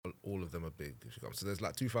all of them are big. So there's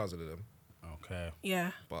like 2,000 of them. Okay.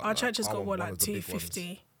 Yeah. But Our church has got one like of the big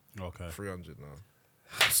 250. Okay. 300 now.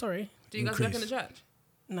 Sorry. Do you guys work in the church?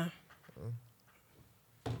 No.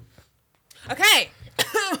 Okay.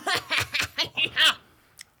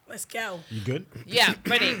 Let's go. You good? Yeah,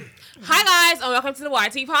 ready. Hi guys, and welcome to the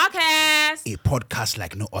YT podcast. A podcast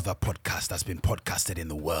like no other podcast that's been podcasted in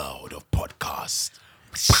the world of podcasts.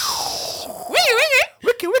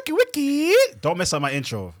 Wiki. Don't mess up my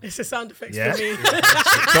intro. It's a sound effects Yeah? for me.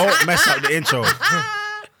 Don't mess up the intro.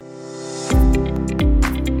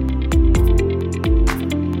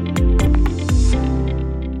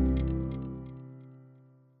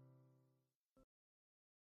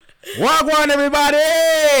 Wagwan, everybody!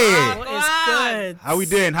 What is good? How we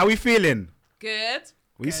doing? How we feeling? Good.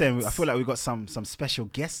 What you saying? I feel like we got some special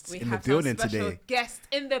guests in the building some special today. guests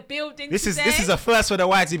in the building This today. is a first for the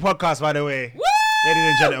YT podcast, by the way, Woo! ladies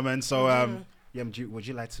and gentlemen. So, would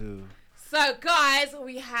you like to? So guys,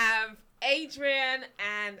 we have Adrian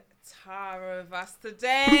and Tara with us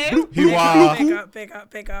today. Who are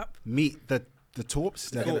Big up. meet the Thorpes?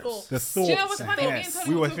 The Thorpes. Thorpes. Do you know what's funny? Yes.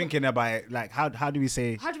 We were thinking about it, like how do we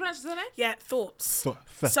say? How do you pronounce his name? Yeah, Thorpes. Thorpe?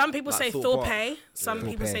 Some people Like say Thorpe Thorpe. Some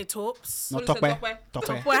people Thorpe. say Torps. Not What is it, Thorpe. Thorpe?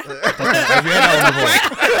 Thorpe. Where? Have you heard that one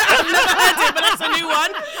before? I've never heard it, but that's a new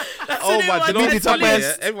one. That's a Oh new my, one. do you know Meet what's the funny? top Yeah?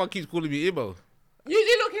 best. Everyone keeps calling me Imo.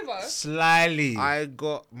 You look him up. Slyly. I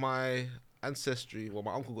got my ancestry. Well,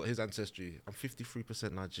 my uncle got his ancestry. I'm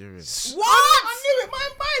 53% Nigerian. What? I knew it,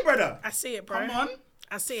 my brother. I see it, bro. Come on.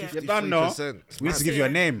 I see it. You don't know. 53%. We need to give you a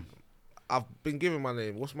name. I've been given my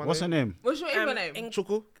name. What's my What's her name? name? What's your Igbo name?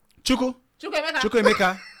 Chuku. Chuku. Chukwemeka.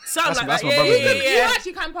 Chukwemeka. Sounds like that's that. my Yeah, brother's yeah, name. You yeah.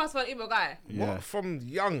 actually can pass for an Igbo guy. Yeah. What? From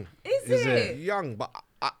young. Is it? Young, but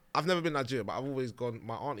I've never been Nigerian, but I've always gone.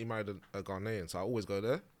 My auntie married a Ghanaian, so I always go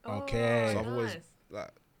there. Okay. So I've always Nice.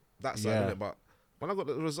 like that side Yeah. of it. But when I got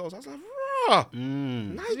the results, I was like, rah,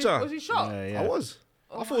 Niger. Was you shocked? Yeah. I was.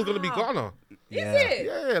 I thought it was gonna be Ghana. Yeah. Is it?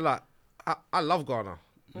 Yeah, like I love Ghana.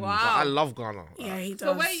 Wow. Like, I love Ghana. Yeah, he does.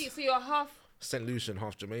 So where you? So you're half. St. Lucian,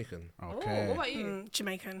 half Jamaican. Okay. Oh, what about you?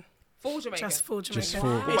 Jamaican. Full Jamaican. Just full Jamaican. Just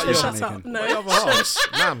full- Bitch, What about you? shut up. Jamaican? No. What other half?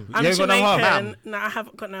 Ma'am. I'm You ain't got no half? Jamaican. No, I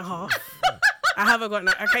haven't got no half. I haven't got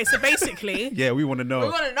no. Okay, so basically, Yeah, we want to We know.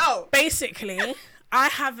 want to know. basically, I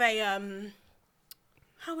have a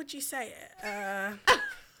how would you say it?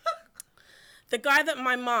 The guy that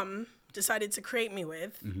my mum decided to create me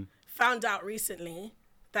with found out recently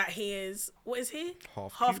that he is, what is he?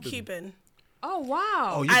 Half Cuban. Oh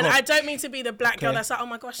wow. Oh, you And got. I don't mean to be the black girl Okay. that's like, oh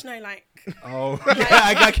my gosh, no, like, Oh,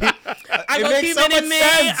 I got you. I It got makes so Cuban much in me.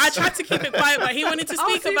 sense. I tried to keep it quiet, but he wanted to Oh,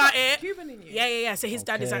 speak so you about got it. Cuban in you. Yeah. So his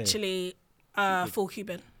dad is Okay. actually full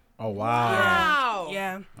Cuban. Oh wow. Wow.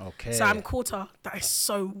 Yeah. Okay. So I'm quarter. That is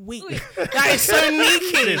so weak. That is so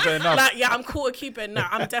sneaky. Fair enough. Like, yeah, I'm quarter Cuban. No,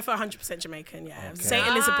 I'm definitely 100% Jamaican. Yeah. Okay. St.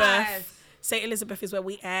 Nice. Elizabeth. St. Elizabeth is where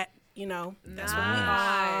we at. You know, that's where we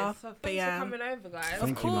are. Nice. So But thanks yeah. for coming over, guys.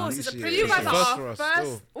 Thank you, man. course, it's a So So privilege. you guys First are for our us, first.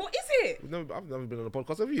 still. What is it? I've never been on a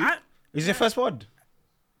podcast. Have you? Is your first pod?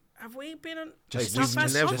 Have we been on? Just- It's our just-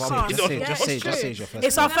 first never podcast. been Just on say, a just say, podcast. just say it's your first.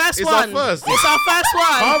 It's our pod. first It's our one. first. It's our first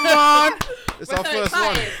one. Come on. It's We're our so first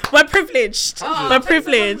one. excited. We're privileged. Oh, We're thanks so much,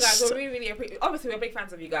 privileged. guys. We're really obviously we're big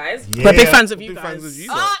fans of you guys. Yeah. We're big fans of you Big fans guys. of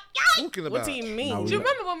you. Oh, lot. yeah. Talking about. What do you mean? No, Do you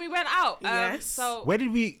remember when we went out? Yes. So Where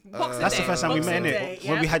did we? Boxing That's the Day. first time we Boxing met, Day, innit?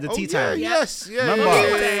 When we yeah. had the Oh, tea yeah, time. yes, yeah. Remember? we yeah, were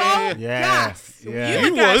yeah, so yeah. Yeah. gassed. Yeah.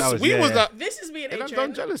 You guys- was. That was- We was yeah. that. This is me and And I'm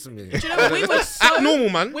Adrian. jealous of me. Do you know what? We were so Act normal,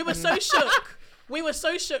 man. We were so shook. We were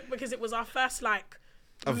so shook because it was our first like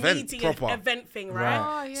Event, media proper. event thing, right?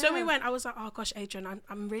 Right. Oh, yeah. So we went. I was like, oh gosh, Adrian,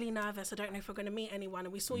 I'm really nervous. I don't know if we're gonna meet anyone.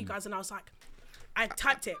 And we saw you guys, and I was like, I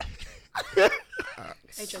typed it.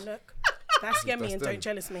 Adrian, look, that's Yemi, and them. don't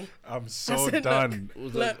jealous me. I'm I so said, done.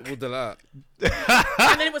 Look. We'll do that.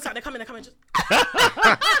 And then it was like they're coming, just.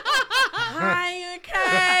 Hi, you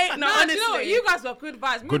okay? No, No, do honestly, you know what? You guys were good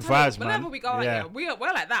vibes. Me Good and Tony, vibes, whenever man. we go out Yeah. here,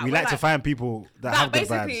 we're like that. We We're like to find people that that have good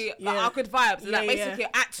basically vibes. Yeah. are good vibes. Yeah, Like yeah. basically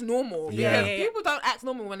act normal. Yeah. Because Yeah, yeah. people don't act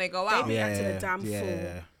normal when they go out. They be acting a damn yeah.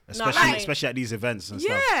 fool. Especially, like- especially at these events and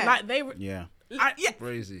Yeah. stuff. like they. Yeah. Yeah.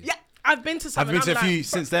 Crazy. Yeah. I've been to some. I've been and to a I'm few like,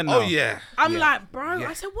 since then. Now. Oh yeah. I'm Yeah. like, bro. Yeah.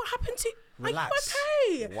 I said, what happened to? Relax.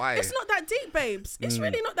 Are you okay? Why? It's not that deep, babes. It's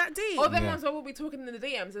really not that deep. Or them Yeah. ones where we'll be talking in the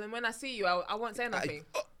DMs, and then when I see you, I won't say nothing.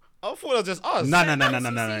 I thought it was just us. No. You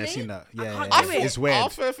I see seen me? that. I Yeah, can't yeah, do yeah. it. It's weird. Oh,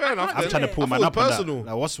 fair enough. can't I'm do trying to it. pull I man thought up it on was that. personal.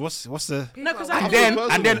 Like, what's the? No, because I I thought And it was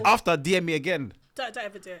then personal. after DM me again. don't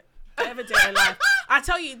ever do it. Don't ever do it in life. I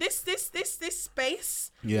tell you, this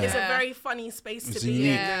space Yeah. is a Yeah. very funny space It's to be unique.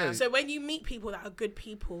 in. Yeah. So when you meet people that are good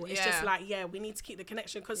people, it's just Yeah. like, yeah, we need to keep the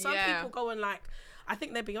connection because some Yeah. people go and like. I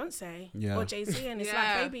think they're Beyonce Yeah. or Jay-Z, and it's Yeah.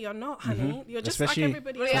 like, baby, you're not, honey. You're just Especially- like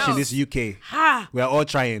everybody Especially else. Especially this UK. Ha! We are all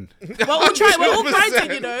trying. We're all trying. We're all 100%.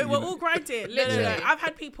 grinding, you know. We're all grinding. No. Literally. I've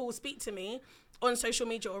had people speak to me on social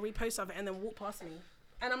media or repost of it and then walk past me,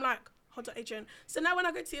 and I'm like, hold on, Adrian. So now when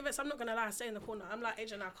I go to the events, I'm not gonna lie, I stay in the corner. I'm like,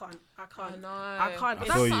 Adrian, I can't. I can't. But,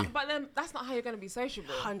 It's feel you. but then that's not how you're going to be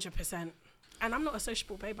sociable. 100%. And I'm not a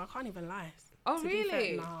sociable babe. I can't even lie. Oh, To be fair,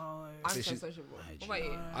 really? no. I'm See, so she- sociable. What about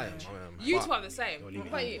you? I am. You But two are the same. What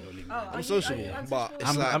about you? I'm sociable, but it's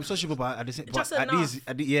I'm like sociable, but at the same Just but at enough.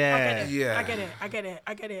 these, yeah. Yeah.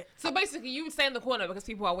 I get it. So basically, you would stay in the corner because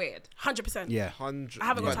people are weird. 100%. Yeah. 100. I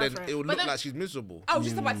haven't got But time then for it. it will But look then- like she's miserable. I was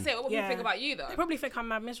just about to say, what would Yeah. you think about you though? They probably think I'm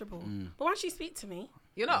mad miserable. But once you speak to me,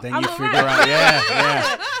 You're not. Then I'm you all figure right. out,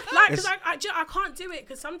 yeah. like, because I can't do it.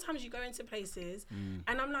 Because sometimes you go into places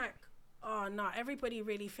and I'm like, oh, no, everybody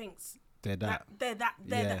really thinks They're that. they're that.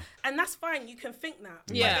 Yeah. And that's fine. You can think that.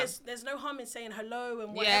 But Yeah. there's no harm in saying hello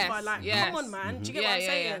and whatever. Yes, Like, yes. come on, man. Do you get Yeah, what I'm yeah,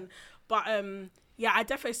 saying? But, yeah, I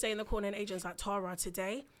definitely stay in the corner and agents like Tara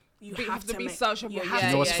today. You But you have to be make, sociable. you have Yeah, You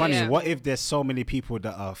to know what's yeah, funny? yeah. What if there's so many people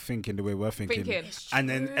that are thinking the way we're thinking, It's and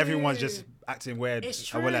then everyone's just acting weird?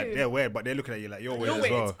 It's And we're like, true. they're weird, but they're looking at you like you're weird You're as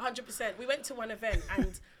weird, well. 100%. We went to one event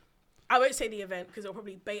and I won't say the event because it'll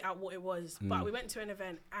probably bait out what it was. But we went to an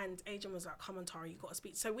event and Adrian was like, "Come on, Tara, you got to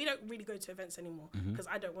speak." So we don't really go to events anymore because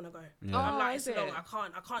I don't want to go. I'm Oh, like, is it's long. it?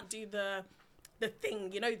 I can't do the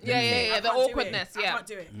thing, you know. The Yeah, thing. yeah, I the can't do it. awkwardness, yeah. I can't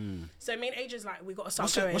do it. So me and Adrian's like, we got to start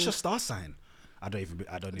What's going. your star sign? I don't even.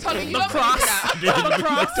 Tony, you know. don't cross.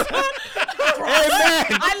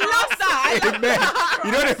 I love that.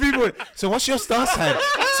 You know the people. So what's your star sign?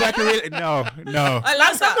 So I can really no. I Like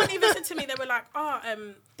love someone that. even said to me, they were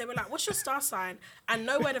like, "What's your star sign?" And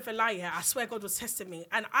no word of a lie, yeah, I swear God was testing me,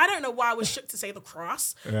 and I don't know why I was shook to say the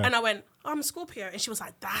cross, and I went, "I'm a Scorpio," and she was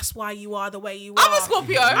like, "That's why you are the way you are." I'm a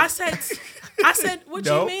Scorpio. I said, "What do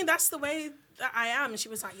No. you mean? That's the way that I am?" And she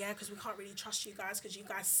was like, "Yeah, because we can't really trust you guys because you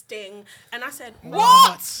guys sting." And I said,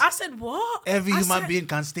 What? I said, "What?" Every I human said, being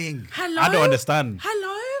can sting. Hello? I don't understand.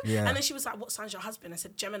 Hello? Yeah. And then she was like, "What sign's your husband?" I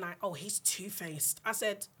said, "Gemini." "Oh, he's two-faced." I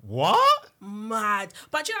said, What? mad.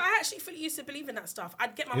 But you know, I actually fully used to believe in that stuff.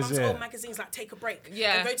 I'd get my Is mum's it? old magazines like Take a Break.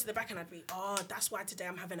 Yeah. And go to the back and I'd be, "Oh, that's why today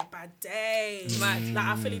I'm having a bad day." Mad. Like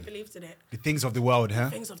I fully believed in it. The things of the world, huh?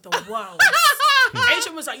 Things of the world.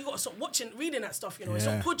 Asian was like, "You gotta stop reading that stuff, you know. It's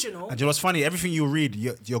not good, you know." And you know what's funny? Everything you read,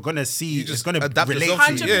 you're gonna see. You It's just gonna adapt relate yourself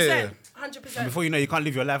to to you. it. 100%. 100%. Before you know, you can't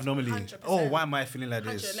live your life normally. 100%. Oh, why am I feeling like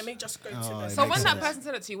 100. this? Let me just go to Oh, the. it So makes when that sense. person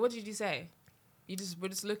said it to you, what did you say? You just were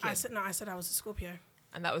just looking, I said I was a Scorpio.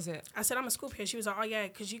 and that was it. I said I'm a Scorpio. She was like, "Oh yeah,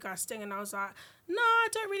 because you guys sting." And I was like, "No, I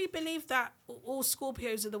don't really believe that all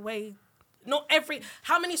Scorpios are the way." Not every.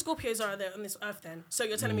 How many Scorpios are there on this earth then? So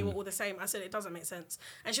you're telling me we're all the same? I said it doesn't make sense.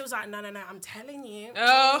 And she was like, "No, I'm telling you."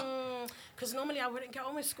 Oh. Because normally I wouldn't get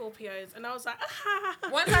on with Scorpios. And I was like, "Ah."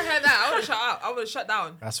 Once I heard that, I would have shut up. I would have shut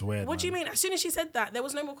down. That's weird. What do you mean? As soon as she said that, there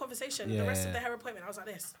was no more conversation. The rest of Yeah. the hair appointment, I was like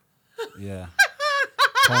this. Yeah.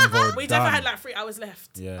 Convo We done. never had like 3 hours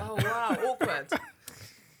left. Yeah. Oh wow, awkward.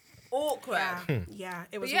 Awkward. Yeah,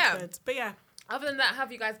 it was yeah. awkward. But yeah, Other than that,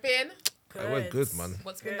 have you guys been? I went good, man.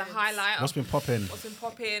 What's been the Good. highlight? What's been popping? What's been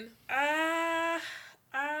popping?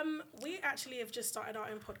 We actually have just started our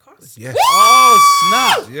own podcast. Yeah.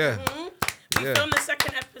 Oh snap! Yeah. We Yeah. filmed the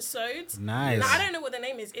second episode. Nice. Now, I don't know what the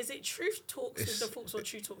name is. Is it Truth Talks with the Thorpes or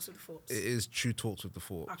True Talks with the Thorpes? It is True Talks with the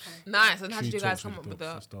Thorpes. Okay. Nice. And how did True you guys talks come up with dogs,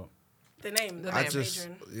 the? that's dope. The name. The I name, just,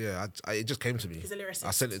 Adrian. it just came to me. He's a lyricist.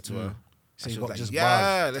 I sent it to her. So And you she got was like, just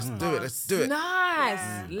 "Yeah, bars. let's do it. Let's do it."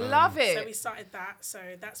 Nice. Love it. So we started that. So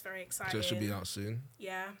that's very exciting. So it should be out soon.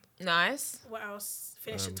 Yeah. Nice. What else?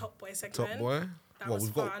 Finish the Top Boy segment. Top boy. That What, was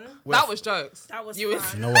we've got- fun. That was jokes. That was You-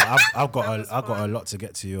 fun. You know what? I've got That was I've got a fun. lot to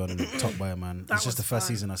get to you on Top Boy, man. That It's just the was first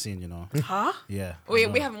fun. season I've seen. You know. Huh? Yeah. We I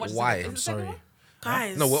know. haven't watched. Why? Is it I'm the second sorry. one?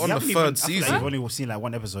 Guys. No, we're on You the haven't even- third I feel like season. You've only seen like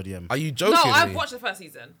one episode, yeah. Are you No, joking? I've me? watched the first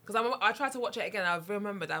season because I tried to watch it again. I've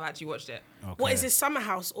remembered I've actually watched it. Okay. What is this, Summer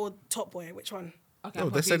House or Top Boy? Which one? Okay, No,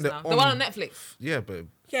 I'm they confused send it now. The on- one on Netflix. Yeah, but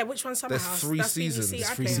Yeah, which one's Summer There's House? 3 That's seasons. BBC, There's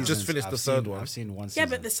I 3 play on. seasons. Just finished the third one. I've seen one Yeah, season.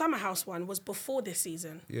 but the Summer House one was before this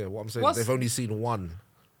season. yeah, what I'm saying, What's- they've only seen one.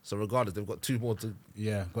 So regardless, they've got 2 more to.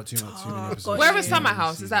 Yeah, got too many God. episodes. Where is Summer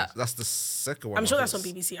House? Is that? That's the second one. I'm sure I that's on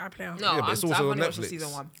think. BBC iPlayer. No, Yeah, but it's I've also on only watched the Netflix.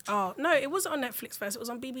 season 1. Oh, no, it wasn't on Netflix first. It was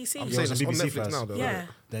on BBC. I'm Yeah, saying it was it's on on BBC Netflix first. now, though. Yeah. Right?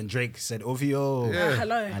 Then Drake said OVO. Yeah.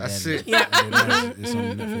 Hello. And That's then, it. Yeah. and then it's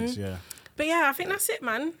on Netflix, yeah. But yeah, I think that's it,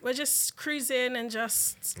 man. We're just cruising and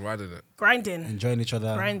just Riding it. grinding. Enjoying each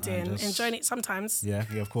other. Grinding. and just- Enjoying it sometimes. Yeah,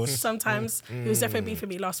 of course. Sometimes. It was definitely beefing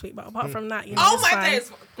me last week, but apart from that, you know. Oh it's my fine.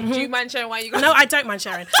 days! Do you mind sharing why you got? No, I don't mind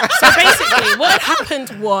sharing. So basically, what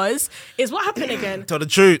happened was, what happened again? Tell the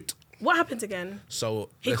truth. What happened again? So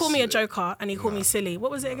He let's- called me a joker and he called me silly.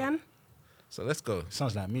 What was it again? So let's go.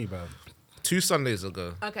 Sounds like me, bro. 2 Sundays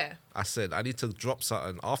ago, Okay. I said I need to drop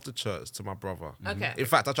something after church to my brother. Okay. In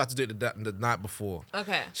fact, I tried to do it the night before.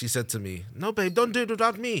 Okay. She said to me, "No, babe, don't do it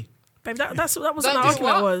without me." Babe, that wasn't Don't the do argument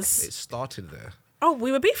what? was. It started there. Oh,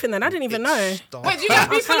 we were beefing then. I didn't even know. Wait, do you guys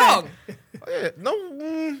beef for long? Oh, yeah,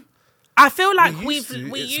 no. I feel like we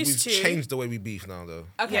we've used to. changed the way we beef now, though.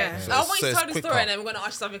 Okay. Yeah. So I want you So to it's tell the quicker. story and then we're going to ask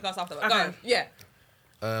you something else after. Okay. Go. Yeah.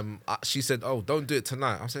 She said, "Oh, don't do it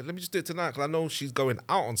tonight." I said, "Let me just do it tonight because I know she's going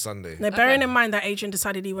out on Sunday." Now, bearing in mind that Adrian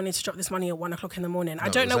decided he wanted to drop this money at 1 o'clock in the morning, I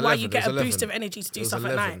No, don't it know was why 11, you it get a was boost 11. of energy to do It was stuff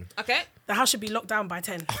at 11. night. Okay. The house should be locked down by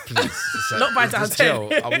 10. Please, it's Locked by is down this 10.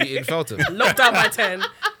 jail? Are we in Feltham? Locked down by 10.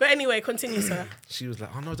 But anyway, continue, sir. She was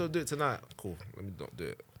like, "Oh no, don't do it tonight." Cool, let me not do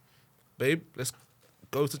it. Babe, let's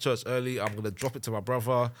go to church early. I'm gonna drop it to my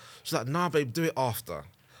brother. She's like, "Nah, babe, do it after."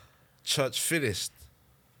 Church finished.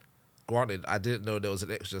 Granted, I didn't know there was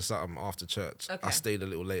an extra something after church. Okay. I stayed a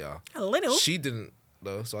little later. A little. She didn't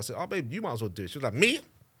though, so I said, "Oh, babe, you might as well do it." She was like, "Me?"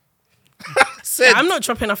 I said, I'm not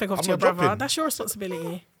dropping nothing off I'm to your not brother. dropping. That's your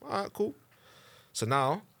responsibility. All right, cool. So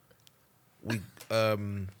now we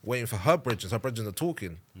waiting for her brethren. Her brethren are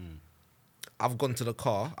talking. I've gone to the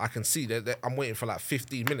car. I can see that I'm waiting for like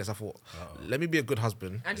 15 minutes. I thought, let me be a good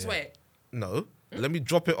husband. And just wait. No, let me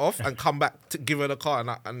drop it off and come back to give her the car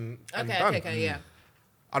and done. Okay, yeah.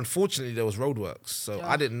 Unfortunately, there was roadworks, so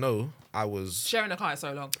I didn't know I was. Sharing a car is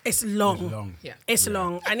so long. It's long. Long. Yeah. It's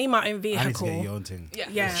long. I need my own I need to vehicle. get your own thing. Yeah.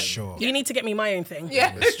 Yeah. For sure. You need to get me my own thing.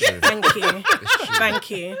 Yeah. It's true. Thank you. Thank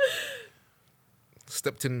you.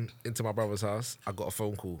 Stepped into my brother's house. I got a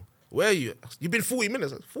phone call. Where are you? You've been 40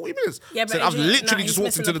 minutes. 40 minutes. Yeah, but Said, I've Adrian- literally no, just he's walked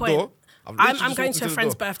missing into the the point. door. I'm going to a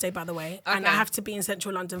friend's birthday, by the way, and I Okay. have to be in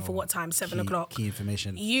central London for what time? 7 o'clock. Key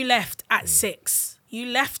information. You left at 6. You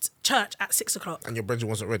left church at 6 o'clock. And your brethren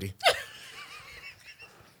wasn't ready.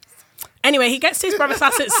 Anyway, he gets to his brother's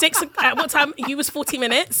house at 6. At what time? You was 40 He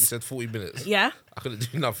minutes. said 40 minutes. Yeah. I couldn't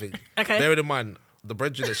do nothing. Okay. Bearing in mind, the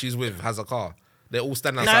brethren that she's with has a car. They're all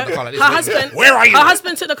standing No, outside the car like this. her Wait, husband. Where are you? Her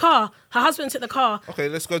husband took the car. Her husband took the car. Okay,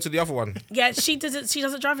 let's go to the other one. Yeah, she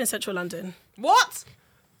doesn't drive in central London. What?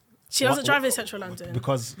 She doesn't drive in central London.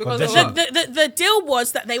 Because Because congestion. of The deal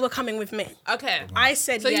was that they were coming with me. Okay. I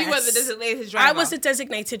said So yes. you were the designated driver. I was the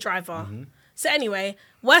designated driver. So anyway,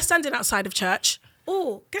 we're standing outside of church.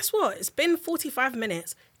 Oh, guess what? It's been 45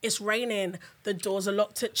 minutes. It's raining. The doors are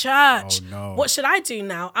locked at church. Oh, no. What should I do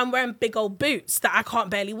now? I'm wearing big old boots that I can't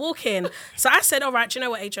barely walk in. So I said, all right, do you know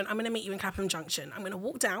what, Adrian? I'm going to meet you in Clapham Junction. I'm going to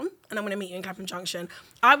walk down and I'm going to meet you in Clapham Junction.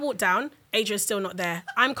 I walk down. Adrian's still not there.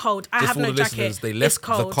 I'm cold. I Just have for no the jacket. listeners, they It's left the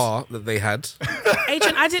cold. car that they had.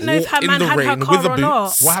 Adrian, I didn't know if her Walked in man the had her rain with car the or not.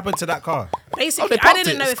 boots. What happened to that car? Basically, they I parked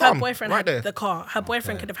didn't it. know It's if her calm. boyfriend Right had there. the car. Her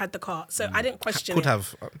boyfriend could have had the car. So I didn't question Could it.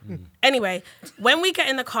 have. Anyway, when we get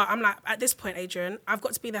in the car, I'm like, at this point, Adrian, I've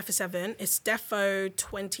got to be there for 7. It's defo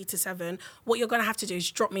 20 to 7. What you're going to have to do is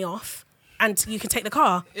drop me off and you can take the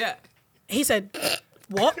car. Yeah. He said,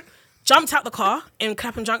 what? Jumped out the car in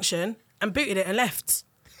Clapham Junction and booted it and left.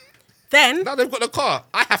 Then, Now they've got the car.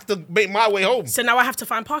 I have to make my way home. so now I have to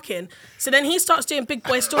find parking. So then he starts doing big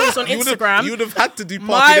boy stories on You would have- Instagram. You would have had to do parking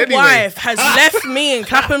My anyway. wife has left me in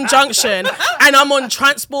Clapham Junction and I'm on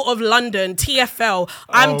Transport of London, TFL.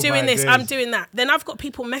 I'm Oh doing my this, I'm days. doing that. Then I've got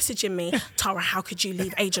people messaging me, Tara, how could you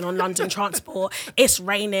leave Adrian on London Transport? It's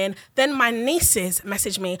raining. Then my nieces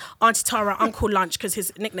message me, Auntie Tara, Uncle Lunch, because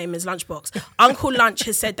his nickname is Lunchbox. Uncle Lunch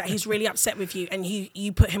has said that he's really upset with you and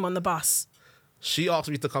you put him on the bus. She asked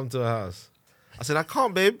me to come to her house. I said, I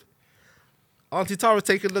can't, babe. Auntie Tara's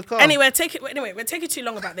taking the car. Anyway, we're taking too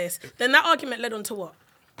long about this. Then that argument led on to what?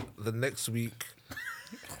 The next week.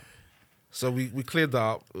 So we cleared that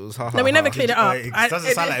up. It was ha ha. No, we never ha. cleared it up. It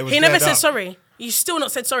doesn't sound like it was He never cleared said up. sorry. You still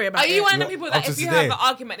not said sorry about Are it. you one of the What, people up that to if you today? have an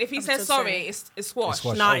argument, if he says to sorry, today. it's squashed?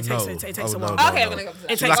 squashed. No, Oh, it no. takes a Oh, while. no, Okay, no, we're gonna no. go to that.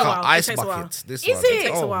 It It's takes like a an while. ice It takes a while. bucket. This Is one. it? It takes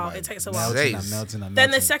a Oh while. my It takes a days. while. I'm melting.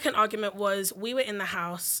 Then the second argument was we were in the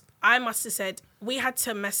house. I must have said we had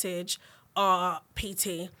to message our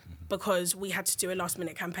PT because we had to do a last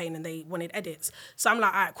minute campaign and they wanted edits. So I'm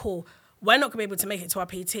like, all right, cool. We're not going to be able to make it to our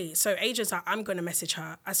PT. So Adrian's like, I'm going to message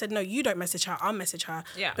her. I said, no, you don't message her. I'll message her.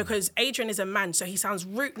 Yeah. Because Adrian is a man, so he sounds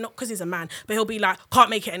rude, not because he's a man, but he'll be like,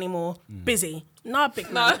 can't make it anymore, busy. Nah,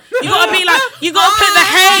 big man. You got to be like, you got to put the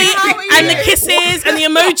hate and the kisses and the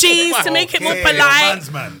emojis to make it more polite.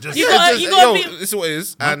 Man's man. Just You gotta- Just- you gotta yo, be- this is what it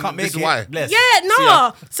is. man And can't this make is it. why. Bless. Yeah, ya.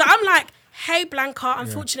 no. So I'm like, hey, Blanca,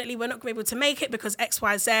 unfortunately, we're not going to be able to make it because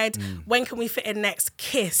XYZ. When can we fit in next?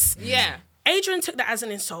 Kiss. Yeah. Adrian took that as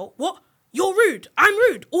an insult. What? You're rude. I'm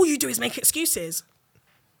rude. All you do is make excuses.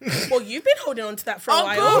 Well, you've been holding on to that for a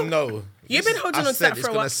while. Oh, no. You've been holding on to that for a It's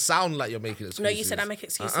while. going to sound like you're making excuses. No, you said I make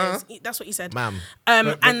excuses. That's what you said. Ma'am.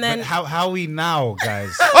 And then... But how are we now,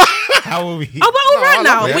 guys? How are we? Oh, we're all right I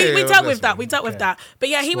now. love it. We Yeah, dealt yeah, with that. that's We dealt with that. But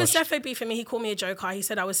yeah, he was Squash. definitely beefing me. He called me a joker. He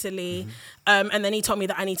said I was silly. And then he told me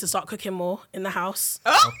that I need to start cooking more in the house.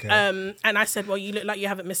 Okay. And I said, well, you look like you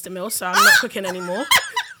haven't missed a meal, so I'm not cooking anymore.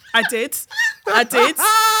 I did. But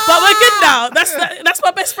we're good now. That's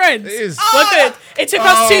my best friend. It is. We're good. It took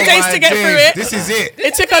us 2 days my to get days. through it. This is it.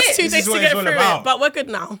 It took us 2 This days is to what get it's all through about. it. But we're good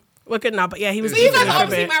now. But yeah, he was So you beefing guys me are for a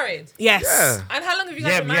obviously bit. married. Yes. Yeah. And how long have you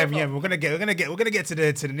guys been married for? We're gonna get to the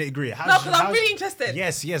nitty gritty. No, because I'm really interested.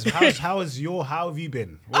 Yes. How have you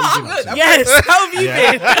been? What Oh, have I'm you been good. up to? Yes. How have you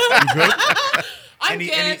Yeah. been? You good? I'm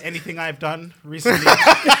good. Anything I've done recently?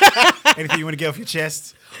 Anything you want to get off your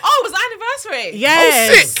chest? Oh, it was our anniversary.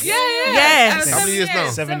 Yes. sick. Yeah. Yes. How many years now?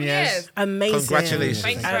 7 years. Amazing. Congratulations.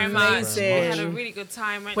 Thank you very much. Amazing. We had a really good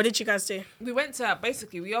time. What did you guys do? We went to,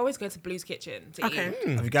 basically, we always go to Blue's Kitchen to Okay. eat.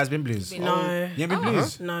 Have you guys been blues? No. You ain't been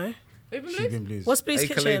blues? No. We've been She's Blues? been blues. What's Blue's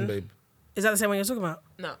Acre Kitchen? Lane, babe. Is that the same one you're talking about?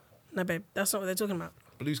 No. No, babe. That's not what they're talking about.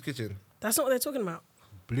 Blues Kitchen. That's not what they're talking about.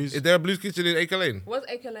 Blues? Is there a Blues Kitchen in Acre Lane? What's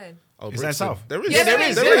Acre Lane? Oh, Is that Brixton. south? There is. Yeah, there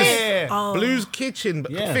is. Yeah. Oh. Blues Kitchen.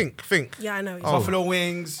 But Yeah. Think. Yeah, I know. Oh. Buffalo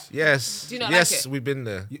wings. Yes. Do you not like yes, it? we've been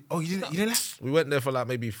there. You didn't like? We went there for like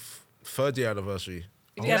maybe third year anniversary.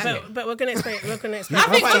 You Yeah, didn't like it? but we're gonna explain. We're gonna explain. I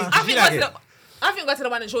think Did you like we go to the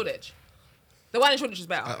one in Shoreditch. The one in Shoreditch is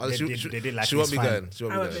better. They did like she it, won't it's be fine. going. She I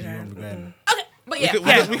won't won't be be going. going. Okay, but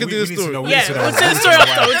yeah. We could do the need to story. know. Yeah, we'll do the story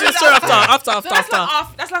after. We'll do the story after. So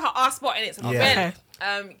that's like our spot in it. So we Yeah.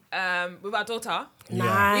 went with our daughter.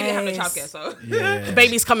 Nice. We didn't have no childcare, so Yeah. The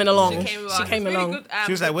baby's coming along. she came with us. She came It was really along. good,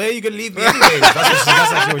 She was like, "Where are you gonna leave me?" Anyways? That's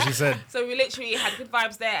actually what she said. so we literally had good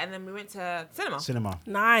vibes there, and then we went to cinema. Cinema.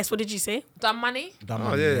 Nice. What did you see? Dumb Money. Done Oh,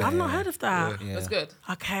 money. yeah. I've not heard of that. Yeah. It was good.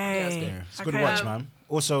 Okay. Yeah, it's good. Yeah. It's a good Okay. watch, man.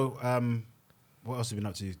 Also, what else have you been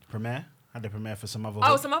up to? Premiere? Had the premiere for some other.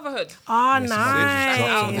 Oh, some Motherhood. Oh, Yes,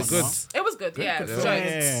 nice. it's good. It was good. Yeah. good for film. sure.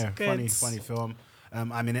 Yeah, Good. funny film.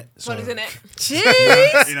 I'm in it. So, Funny's in it.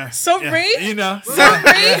 Jeez. You know, Sorry. You know. Sorry.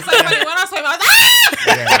 It's so funny. When I saw him, I was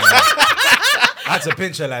like, I had to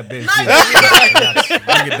pinch her like, bitch.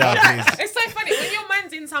 Bring it down, please. It's so funny when your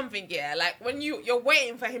man's in something, yeah. Like when you're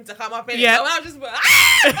waiting for him to come up in Yeah. it. So when I was just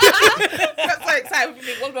like, got so excited. You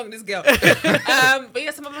think, what's wrong with this girl? But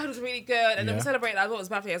yeah, some of it was really good, and then we Yeah. celebrated our daughter's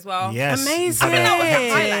birthday as well. Yes. Amazing. we've had that was a-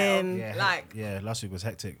 a highlight. Yeah, Like- yeah, last week was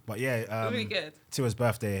hectic, but yeah, Really good. Tiwa's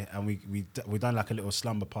birthday, and we done like a little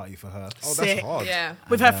slumber party for her. Oh, Sick. that's hard. Yeah.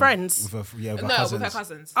 With her friends. With her No, cousins. with her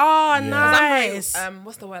cousins. Oh, Yeah. nice. I'm very,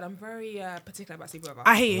 what's the word? I'm very particular about sleepover.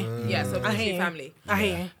 I hear you. Yeah, so I it's hear you. family. I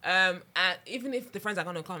hear you. And even if the friends are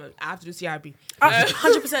gonna come, I have to do CRB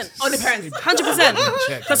 100%. on the parents.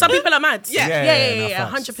 100%. Because some people are mad. Yeah. Yeah. no,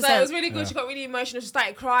 facts. 100%. So it was really good. She got really emotional. She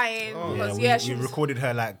started crying because we she was. recorded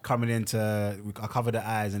her like coming into. I covered her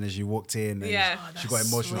eyes, and as she walked in, and Yeah. she got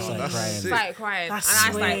emotional, sweet. started crying. sick. Started crying, That's and I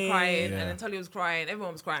started sweet. crying, Yeah. and then Tully was crying.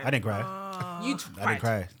 Everyone was crying. I didn't cry. You I cried. didn't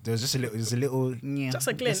cry. There was just a little. Just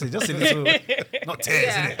a glint. Just a little. Not tears,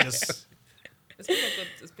 Yeah. innit? Just. It's been good.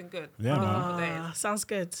 It's been good. Yeah, man. Ah, sounds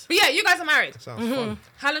good. But yeah, you guys are married. Sounds fun.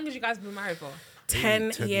 How long have you guys been married for?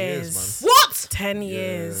 10 10 years. What? 10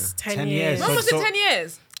 years. 10 10 years. years. When was it? 10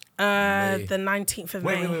 years. May. The 19th of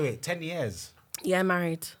May. Wait. 10 years. Yeah,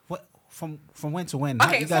 married. What? From when to when?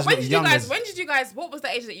 Okay, You so guys when look did young you guys? as- When did you guys? What was the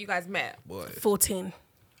age that you guys met? Boy. 14.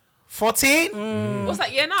 14? What's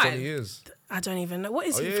that? Year 20 9. years. I don't even know. What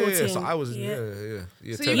is Oh, he, yeah, 14? yeah. So I was in, yeah. year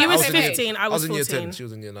So 10. you You guys was same age? 15. I I was was in year 14. 10. She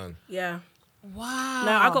was in year 9. Yeah. Wow.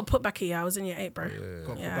 No, I got put back a year. I was in year 8, bro. Got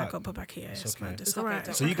put Yeah, I back. got put back a year. It's okay. mad. It's It's all okay, right.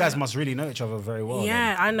 it's So you guys must really know each other very well.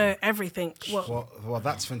 Yeah, I know everything. Well,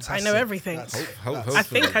 that's I fantastic. know everything. I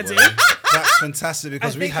think I do. That's fantastic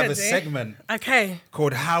because I we think have I a do. segment Okay.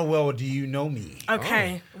 called "How Well Do You Know Me?"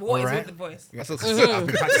 Okay. What is Alright. with the voice? I've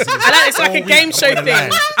been practicing this I like it's like all a week, game I'm show gonna thing.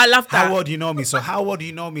 lie. I love that. How well do you know me? So, how well do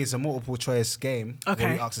you know me is a multiple choice game Okay.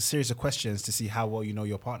 where we ask a series of questions to see how well you know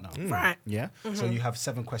your partner. Right. Yeah. So you have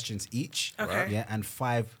 7 questions each. Okay. Yeah, and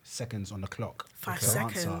 5 seconds on the clock. 5 to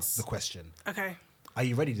seconds. answer the question. Okay. Are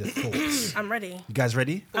you ready? The thoughts. I'm ready. You guys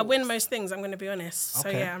ready? I win most things, I'm going to be honest. So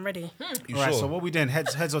Okay. yeah, I'm ready. You All right. sure? So what we doing?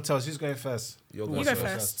 Heads or tails? Who's going first? You're You going go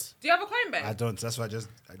first. first. Do you have a coin bet? I don't. That's why I did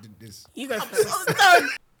this. You go first.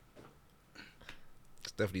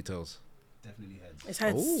 It's definitely tails. Definitely heads. It's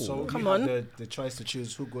heads. Ooh. So Come you on. have the choice to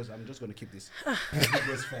choose who goes. I'm just going to keep this. Who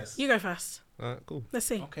goes first? You go first. All right, cool. Let's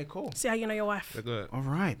see. Okay, cool. See how you know your wife. Yeah, go ahead. All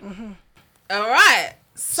right. All right.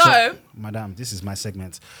 So, Madam, this is my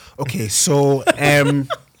segment. Okay, so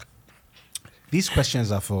these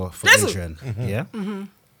questions are for Listen. Adrian. Yeah.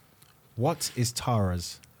 What is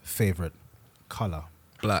Tara's favorite color?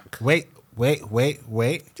 Black. Wait.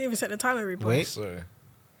 Didn't even set the timer, Reaper. Wait. Sorry.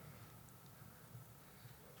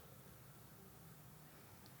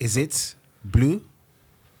 Is it blue,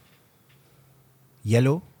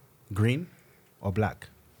 yellow, green, or black?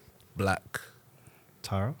 Black.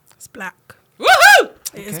 Tara? It's black. Woohoo!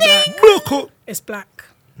 It is black. It's black.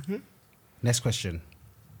 Next question.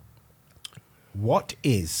 What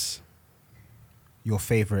is your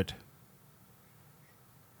favorite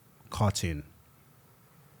cartoon?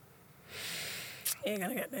 You ain't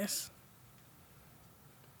gonna get this.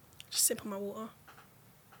 Just sip on my water.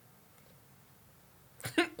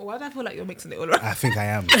 Why do I feel like you're mixing it all around? I think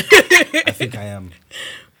I am.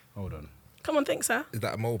 Hold on. Come on, think, sir. Is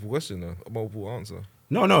that a multiple question though? A multiple answer?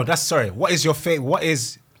 No, that's sorry. What is your what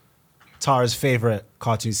is Tara's favorite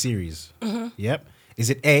cartoon series? Yep. Is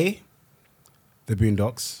it A, The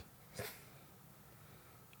Boondocks?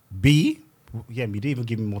 B, yeah, you didn't even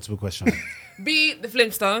give me multiple questions. B, the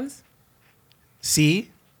Flintstones. C,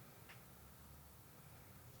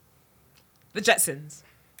 The Jetsons.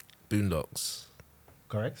 Boondocks.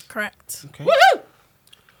 correct? Correct. Okay. Woohoo!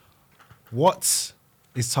 What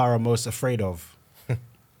is Tara most afraid of?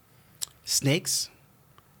 Snakes,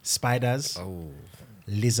 spiders, Oh,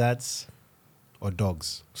 lizards, or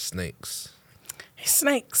dogs? snakes. It's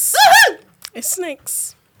snakes. It's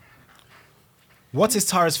snakes. What is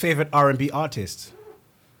Tara's favorite R&B artist?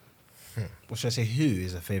 Or should I say who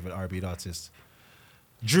is a favorite R&B artist?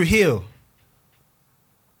 Drew Hill,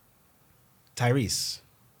 Tyrese,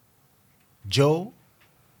 Joe,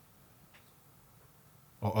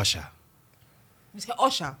 or Usher? You say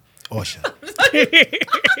Usher. Usher.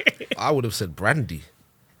 I would have said Brandy.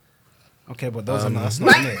 Okay, but those are not, that's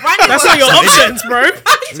not it. That's not your options, bro.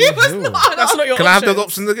 That's not your Can I have options. those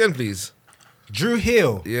options again, please? Drew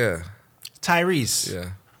Hill, Yeah. Tyrese,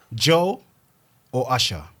 Yeah. Joe, or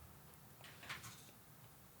Usher?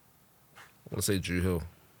 I want to say Drew Hill.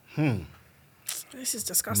 This is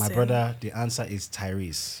disgusting. My brother, the answer is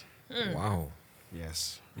Tyrese. Wow.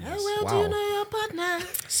 Yes. How well do you know your partner?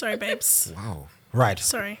 Sorry, babes. Wow. Right.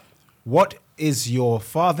 Sorry. What is your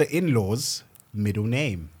father-in-law's middle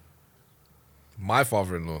name? My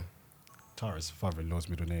father-in-law. Tara's father-in-law's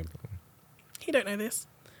middle name. You don't know this.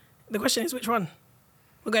 The question is which one?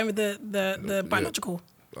 We're going with the biological.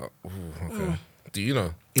 Okay. Do you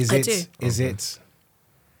know? Is I it do. is it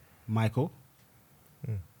Michael?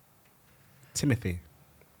 Timothy?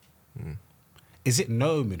 Is it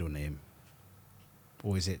no middle name?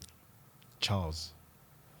 Or is it Charles?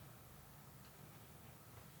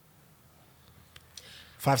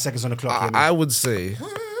 5 seconds on the clock. Yemi. I would say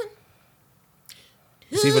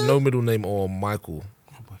it's either no middle name or Michael.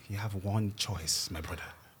 You have one choice, my brother.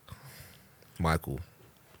 Michael.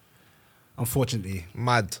 Unfortunately,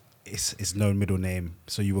 Mad. it's no middle name,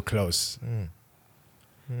 so you were close.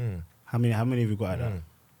 How many have you got at that?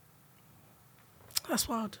 That's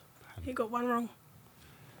wild. You got one wrong.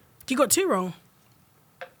 You got two wrong.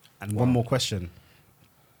 And one more question.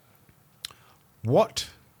 What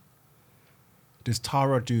does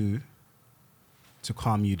Tara do to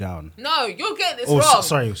calm you down? No, you're getting this Oh, wrong.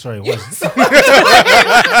 sorry.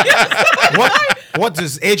 What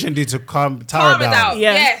does Adrian do to calm Tara Calm it down? down.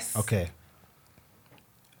 Yeah. Yes. Okay.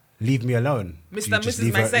 Leave me alone. Mr. You just Mrs.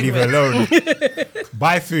 leave my her, leave her segment. alone.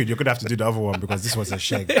 Buy food. You're going to have to do the other one because this was a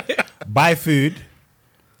shag. Buy food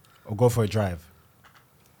or go for a drive.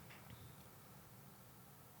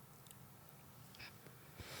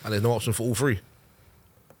 And there's no option for all three.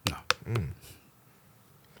 No.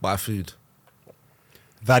 Buy food.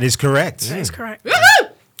 That is correct. That is correct.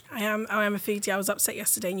 Woohoo! I am a foodie. I was upset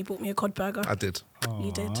yesterday and you bought me a cod burger. I did.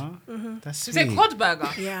 You did. That's You sweet. say cod burger?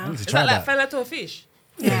 Yeah. I need to Is try that like that. filet or fish?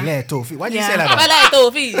 Yeah. Yeah, tofu. Why do you Yeah. say like I that? like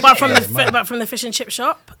tofu. But from the fish and chip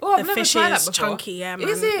shop, Oh, I've the never fish tried that is before. chunky. Yeah, man.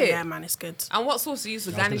 Is it? Yeah, man, it's good. And what sauce do you use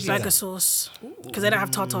to gonna garnish say it? Burger sauce, because they don't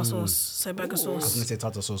have tartar sauce, so burger I was going sauce. to say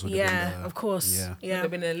tartar sauce would have Yeah, been of course. yeah. Would Yeah.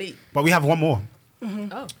 have been elite. But we have one more.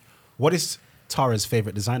 Oh. What is Tara's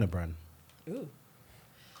favorite designer brand? Ooh.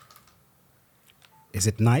 Is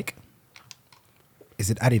it Nike? Is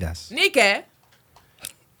it Adidas? Nike.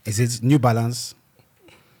 Is it New Balance?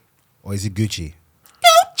 Or is it Gucci?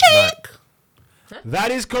 Nike.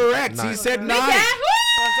 That is correct. He Nike. said Nike. Nike.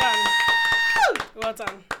 Well done. Well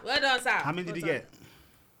done. Well done, sir. How many did you get?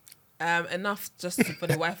 Enough just for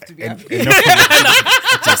the wife to be happy.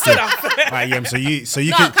 Just enough. Right, Yem. So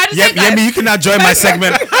you No, can can you say Yemi, guys? you can now join my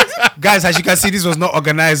segment. Guys, as you can see, this was not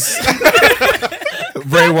organized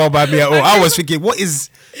very well by me at all. I was thinking, who Can I is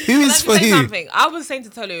just for say who? something? I was saying to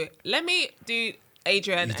Tolu, let me do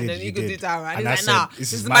Adrian, You and did, then you you could do did. Tara. And And I he's like, nah, said,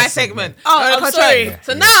 this is my segment. Oh, No, I'm control sorry. it.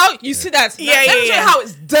 So now you see that. Yeah, Let me show you yeah. how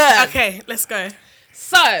it's done. Okay, let's go.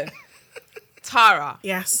 So, Tara,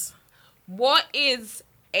 Yes. what is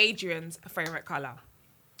Adrian's favorite color?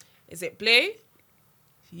 Is it blue,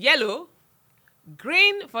 yellow,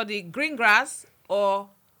 green for the green grass, or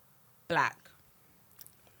black?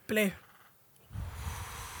 Blue.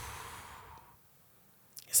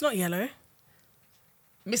 It's not yellow.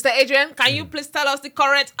 Mr. Adrian, can you please tell us the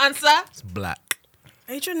correct answer? It's black.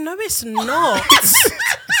 Adrian, no, it's not.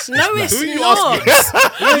 No, it's Who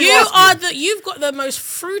are you not. You've got the most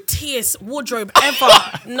fruitiest wardrobe ever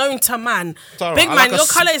known to man. Tara, Big I man, like your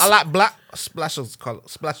colour is I like black splash of color.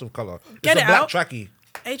 Splash of color. Get it's it a black out. tracky.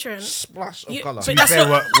 Adrian. Splash of You- color. but To be that's fair,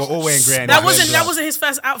 not- we're all wearing grey. and That black. wasn't his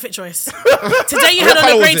first outfit choice. Today you had on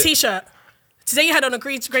colour a was grey it? t-shirt. Today you had on a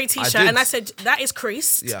grey t-shirt, did. and I said that is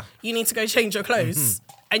creased. Yeah. You need to go change your clothes,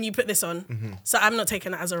 and you put this on. So I'm not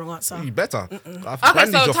taking that as a wrong answer. You better. Okay,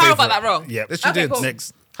 so Tara got that wrong. Yep. Yes, she Okay, did. cool.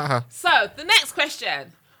 Next. Haha. So, the next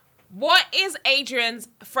question. What is Adrian's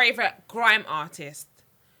favorite grime artist?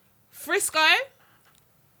 Frisco? I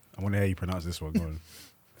want to hear you pronounce this one. Go on.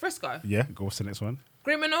 Frisco. Yeah, go what's the next one?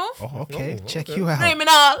 Criminal? Oh, okay. Oh, Check okay. you out.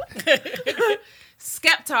 Criminal.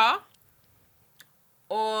 Skepta?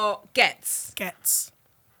 Or Gets? Gets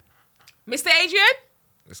Mr. Adrian?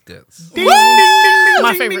 Let's get.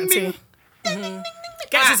 my favorite too.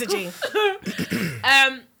 Gets is a G.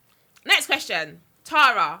 Next question.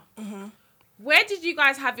 Tara, where did you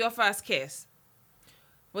guys have your first kiss?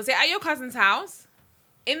 Was it at your cousin's house,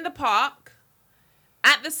 in the park,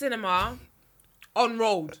 at the cinema, on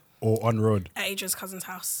road? Or on road. At Adrian's cousin's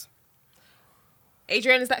house.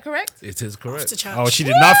 Adrian, is that correct? It is After correct. church. Oh, she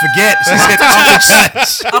did not forget. She said after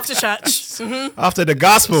church. After church. After the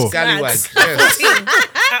gospel. Scallywag. Yes.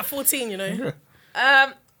 At 14, you know.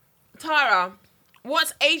 Tara,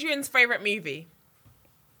 what's Adrian's favorite movie?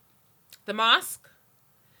 The Mask,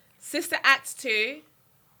 Sister Act 2,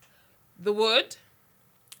 The Wood,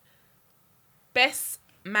 Best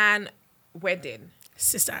Man Wedding.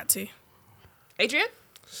 Sister at 2. Adrian?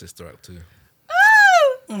 Sister Act 2.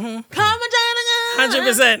 Come and join us.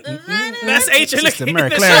 100%. That's Adrian Sister looking Mary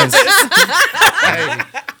at the Clarence.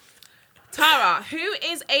 shoulders. Tara, who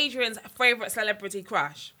is Adrian's favorite celebrity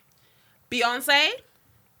crush? Beyonce,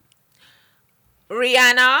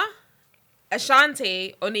 Rihanna,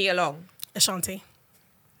 Ashanti, or Nia Long? Ashanti.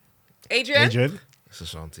 Adrian? Adrian. It's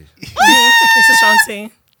Ashanti. It's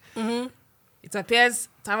Ashanti. It appears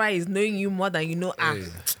Tara is knowing you more than you know Hey.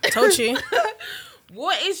 Told you.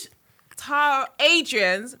 What is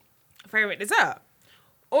Adrian's favorite dessert?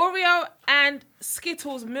 Oreo and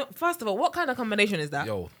Skittles milk. First of all, what kind of combination is that?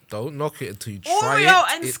 Yo, don't knock it until you try Oreo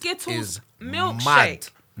it. and It Skittles is milkshake.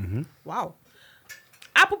 mad. Wow.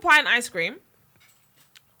 Apple pie and ice cream,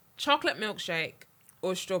 chocolate milkshake,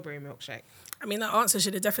 or strawberry milkshake? I mean, that answer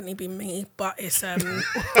should have definitely been me, but it's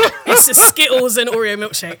it's the Skittles and Oreo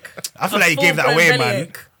milkshake. I feel like you gave that Full-blown away, belly man.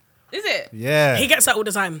 ache. Is it? Yeah. He gets that all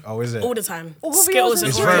the time. Oh, is it? All the time. Oreos Skittles and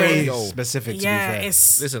It's and Oreo. very Yo. specific, to Yeah, be fair.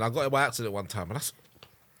 it's Listen, I got it by accident one time, and that's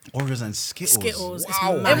Oreos and Skittles. Skittles. It's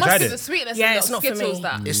Wow. It mad. must tried be it. the sweetness Yeah, in it's the not for Skittles me.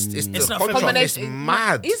 that. it's It's the not for me. contrast. It's Combination-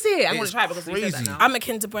 mad. Is it? I'm going It's to try it because we said that crazy. now. I'm a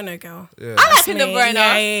Kinder Bueno girl. Yeah. I like That's Kinder me. Bueno.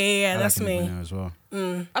 Yeah, I that's like me. Kinder Bueno as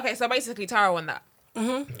well. Okay, so basically Tara won that.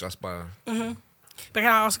 Just by But can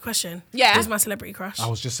I ask a question? Yeah. Who's my celebrity crush? I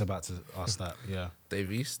was just about to ask that. Yeah. Dave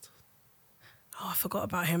East. Oh, I forgot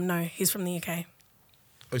about him. No, he's from the UK. Oh,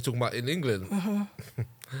 you're talking about in England?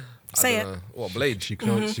 Say it. What, Blade? She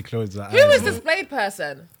closed. She closed that. Who is this Blade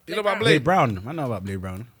person? You know about Blade Blade? Brown. I know about Blade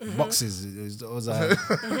Brown. Boxes. It was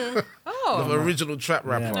Oh. The original trap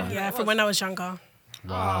rapper. Yeah. Yeah, from when I was younger.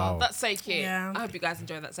 wow. Oh, that's so cute. Yeah. I hope you guys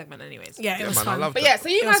enjoyed that segment anyways. Yeah, it was man, I fun. love But that. yeah, so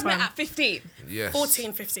you It was guys met fun. at 15. Yes.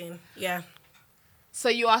 14, 15. Yeah, So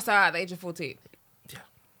you asked her at the age of 14? Yeah.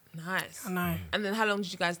 Nice. I know. And then how long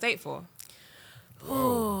did you guys date for?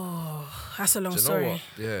 Oh, that's a long Do you know story. what?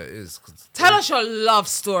 Yeah, it is. 'Cause Tell us your love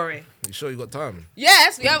story. you sure you got time?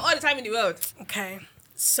 Yes, we have all the time in the world. Okay,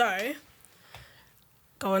 so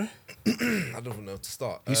go on. I don't even know where to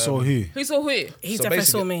start. You saw who? Who saw who? He So definitely basically-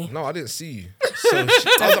 saw me. No, I didn't see you. So I was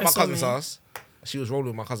at my saw cousin's me. house. She was rolling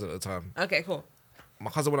with my cousin at the time. Okay, cool. My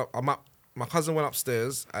cousin went up. My cousin went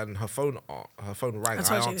upstairs and her phone rang. I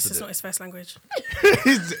told you this answered is it. not his first language.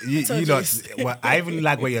 you told lot. Well, I even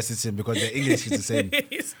like where you're sitting because the English is the same.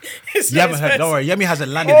 It's You not haven't his heard. first- Don't worry. Yemi hasn't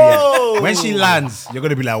landed yet. When she lands, you're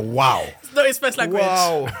gonna be like, wow. It's not his first language.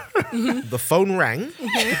 Wow. The phone rang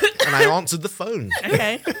and I answered the phone.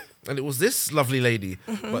 Okay. And it was this lovely lady.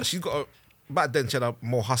 But she's got back then she had a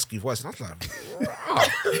more husky voice. And I was like, "Rah,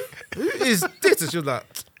 who is this?" And she was like,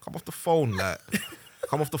 come off the phone, like,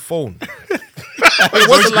 come off the phone. It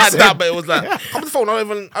wasn't like that, but it was like, come off the phone. I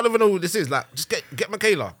don't even know who this is. Like, just get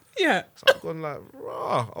Michaela. Yeah. So I've gone like,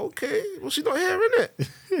 rah, okay. Well, she's not here,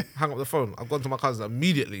 innit? Hang up the phone. I've gone to my cousin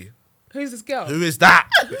immediately. Who's this girl? Who is that?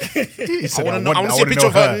 He said, I want to see a picture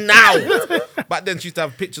of her now. Back then, she used to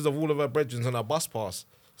have pictures of all of her brethren on her bus pass.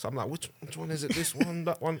 So I'm like, which one is it? This one,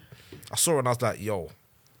 that one? I saw her and I was like, yo,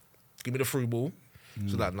 give me the free ball.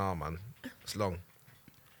 She's like, nah, man, it's long.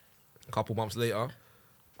 A couple months later,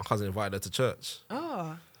 my cousin invited her to church.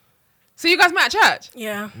 Oh. So you guys met at church?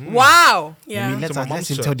 Yeah. Wow. Yeah. I mean, To my let's mum's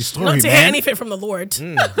him church. tell the story, Not to man. hear anything from the Lord.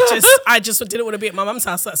 I just didn't want to be at my mum's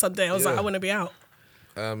house that Sunday. I was like, I want to be out.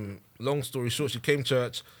 Long story short, she came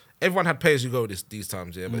church. Everyone had pay as you go these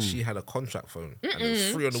times, yeah, but she had a contract phone. And it was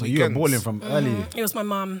free on the So weekends. you were balling from early. It was my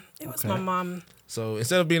mum. It was my mum. So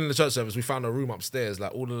instead of being in the church service, we found a room upstairs,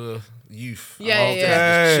 like all of the youth. Yeah, and yeah, I was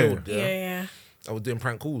yeah. just chilled, Yeah, yeah. I was doing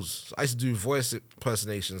prank calls. So I used to do voice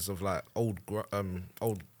impersonations of like old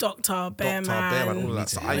Doctor, Bear Bearman, all Man, of that.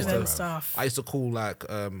 So all them stuff. I used to call like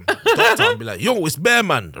Doctor and be like, yo, it's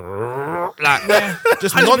Bearman. Like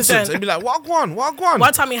just 100%. nonsense. And be like, what one?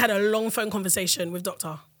 One time he had a long phone conversation with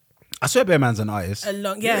Doctor. I swear Bear Man's an artist. A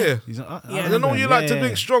long, Yeah. He's an, Yeah. I know you like to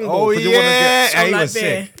drink strong though. Oh, 'cause you wanna get- yeah. He like was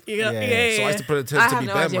beer. sick. Yeah. So I used to pretend I to have be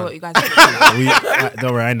no idea Bearman. what you guys are doing.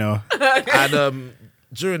 Don't worry, I know. And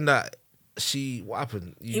during that, what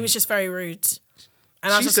happened? He was just very rude.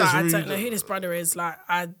 And I was She just like, says I rude. don't know who this brother is. Like,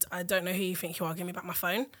 I don't know who you think you are. Give me back my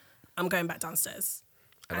phone. I'm going back downstairs.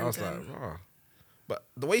 And I was like, rah. But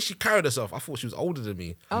the way she carried herself, I thought she was older than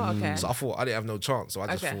me. Oh, okay. So I thought I didn't have no chance. So I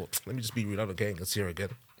just Okay. thought, let me just be rude. I don't care. I can see her again.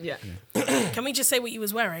 Yeah. Can we just say what you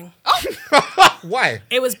was wearing? Why?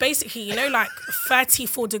 It was basically, like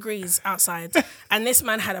 34 degrees outside. And this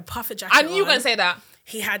man had a puffer jacket I knew you were on. going to say that.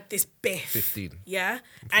 He had this biff. 15. Yeah.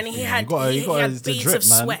 And he had, gotta- he you gotta- had it's the beads drip, of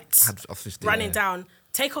man. sweat I was 15. running Yeah. down.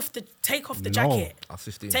 Take off the No. jacket. I was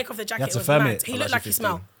 15. Take off the jacket. had It to was firm mad. it. He I was looked like actually he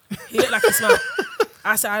smelled. He looked like he smelled.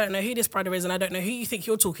 I said, I don't know who this brother is and I don't know who you think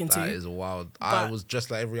you're talking to. That is wild. I was dressed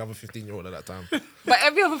like every other 15-year-old at that time. But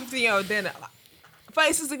every other 15-year-old doing it. Like,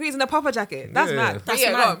 36 degrees in a puffer jacket. That's Yeah. mad. That's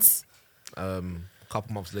Yeah, go on. mad. A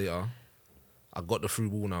couple months later, I got the free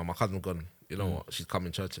ball now. My cousin gone. You know what? She's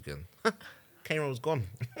coming church again. Karen was gone.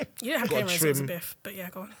 You didn't have Got a cameras, it was a trim. biff. But yeah,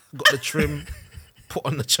 go on. Got the trim, put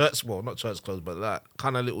on the church, well, not church clothes, but that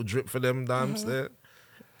kind of little drip for them dams there.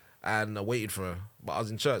 And I waited for her. But I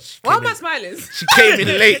was in church. She Why came am I in- smiling? She came in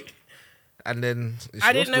late. And then it's I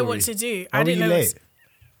your didn't know what story. to do. Why I were didn't you know. late?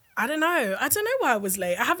 I don't know. I don't know why I was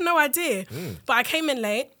late. I have no idea. But I came in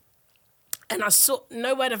late. And I saw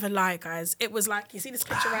no word of a lie, guys. It was like, you see this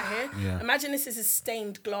picture right here? Yeah. Imagine this is a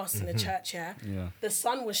stained glass in a church, yeah? Yeah. The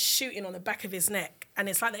sun was shooting on the back of his neck. And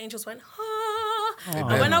it's like the angels went, ah.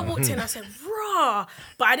 And when I walked in, I said, rah.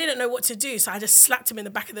 But I didn't know what to do. So I just slapped him in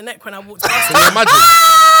the back of the neck when I walked past Can him. you imagine?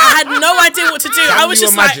 I had no idea what to do. I was you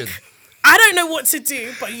just imagine? like, I don't know what to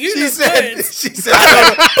do, but you look good. she said,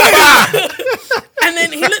 And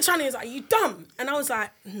then he looked around and he was like, you dumb. And I was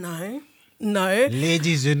like, no.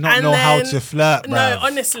 ladies do not And know how then- to flirt, No, bruv.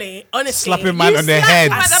 honestly. Slapping man on the slapped head.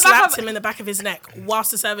 him I at the back slapped of- him in the back of his neck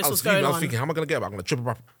whilst the service was going I was on. thinking, how am I going to get her? I'm going to trip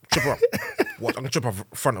her up. What? I'm going to trip her in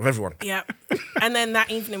front of everyone. Yeah. And then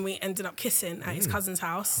that evening we ended up kissing at his cousin's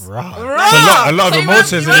house. Rah. Rah. A lot So of you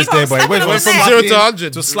emotions weren't- in this you day, weren't boy. slapping Went on the from neck. 0 to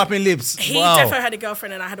 100. to slapping lips. He Wow. definitely had a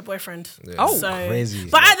girlfriend and I had a boyfriend. Oh, crazy.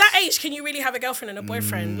 But at that age, can you really have a girlfriend and a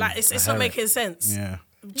boyfriend? Like, it's not making sense. Yeah.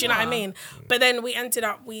 Do you know what I mean? But then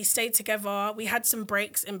we stayed together. We had some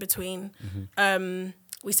breaks in between.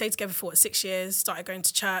 We stayed together for 6 years, started going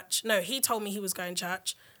to church. No, he told me he was going to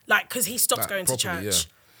church. Like, because he stopped Like, going to properly, church.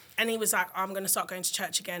 yeah. And he was like, I'm going to start going to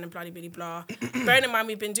church again and bloody blah. Bearing in mind,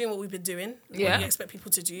 we've been doing what we've been doing. Yeah. What you expect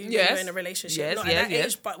people to do when Yes. you're in a relationship. Yes, Not yes, at that yes.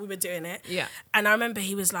 age, but we were doing it. Yeah. And I remember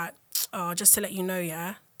he was like, oh, just to let you know,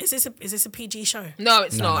 yeah, is this a PG show? No,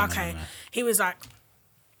 it's not. Okay. He was like,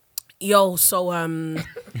 yo, so,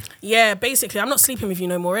 yeah, basically, I'm not sleeping with you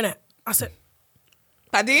no more, innit? I said,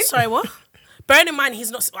 Paddy? sorry, what? Bearing in mind,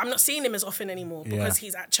 I'm not seeing him as often anymore because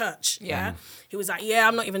he's at church. Yeah. He was like, yeah,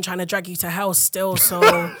 I'm not even trying to drag you to hell still. So,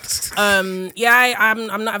 yeah, I'm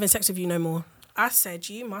not having sex with you no more. I said,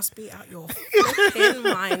 you must be out your fucking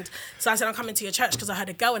mind. So I said, I'm coming to your church because I heard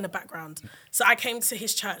a girl in the background. So I came to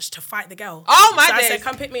his church to fight the girl. Oh, my so I days. said,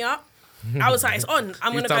 come pick me up. I was like, it's on.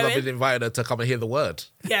 I'm going to Times go I've in. been invited her to come and hear the word.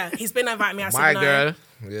 Yeah, he's been inviting me. I said, My no. girl.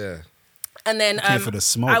 Yeah. And then Came for the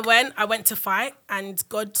smoke. I went to fight, and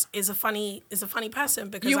God is a funny person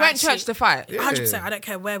because You I went actually- church to fight. 100%. I don't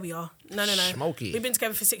care where we are. No. Smoky. We've been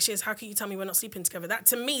together for 6 years. How can you tell me we're not sleeping together? That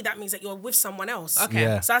to me, that means that you're with someone else. Okay.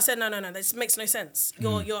 Yeah. So I said, no. This makes no sense.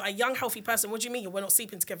 You're a young, healthy person. What do you mean we're not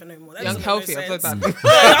sleeping together no more? That Young, doesn't healthy. make I no thought sense. that.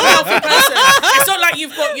 You're a young, healthy person. It's not like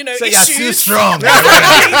you've got So you're issues. too strong. You know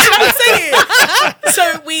what I'm saying? So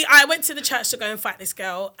I went to the church to go and fight this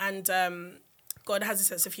girl, and God has a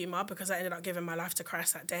sense of humor because I ended up giving my life to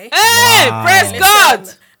Christ that day. Hey, praise God.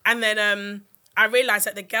 Listen, and then I realized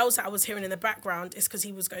that the girls that I was hearing in the background is because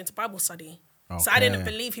he was going to Bible study. So I didn't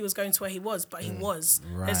Okay. believe he was going to where he was, but he was.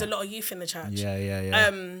 Right. There's a lot of youth in the church. Yeah.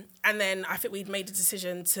 And then I think we'd made a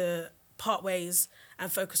decision to part ways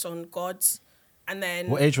and focus on God. And then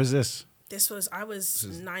What age was this? I was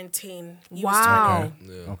 19. He Wow. was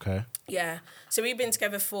 20. Okay. Yeah. So we've been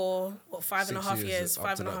together for, 5.5 years?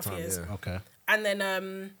 up to that 5.5 time, years. yeah. Okay. And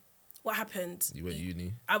then what happened? You went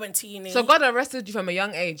uni I went to uni. So God arrested you from a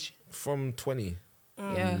young age. from 20.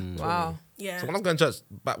 Yeah. Wow. Yeah. So when I was going to church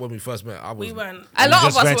back when we first met, I was. We weren't. A lot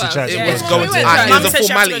of just us went to were. church. It Yeah. was Yeah. going We to. went It church. Mum was a said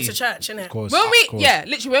she had to go formality. to church, innit? Of course. When we, of course.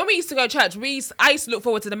 literally, when we used to go to church, I used to look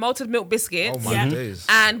forward to the malted milk biscuits Oh my Yeah. days.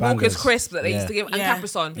 and Walker's Bangers. crisp that they used to Yeah. give, and Yeah. Capri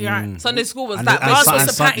Sun. Yeah. Sunday school was And, that. and, Ours big. was and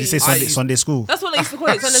the Sun- you say patties. Sunday school. That's what they used to call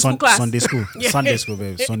it. Sunday school class. Sunday school. Sunday school,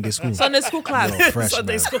 babe. Sunday school. Sunday school class. Yo, fresh,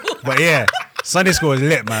 Sunday man. school. But yeah, Sunday school was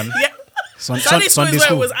lit, man. Yeah. Sunday school is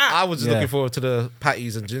where it was at. I was just Yeah. looking forward to the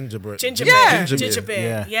patties and gingerbread. Ginger Yeah. beer. Ginger beer.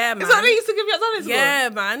 Yeah. Yeah, man. Is that what they used to give you at Sunday school? Yeah,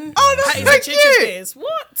 man. Oh, that's Patties so and ginger cute. beers.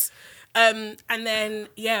 What? And then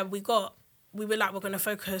we were like, we're gonna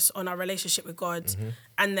focus on our relationship with God,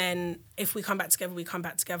 and then if we come back together, we come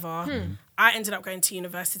back together. I ended up going to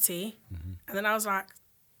university, and then I was like,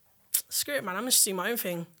 screw it, man. I'm just doing my own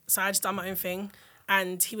thing. So I just done my own thing,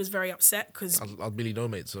 and he was very upset because. I Billy no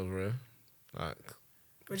mates over here. Like,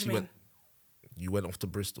 What do she you mean? you went off to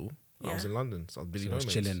Bristol. I was Yeah. in London, so I was Billy no I was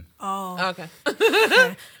mates. chilling. Oh, Okay.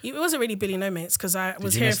 okay. It wasn't really Billy No Mates because I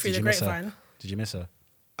was hearing through the miss her? grapevine. Did you miss her?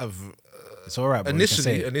 I've, It's all right, bro. You can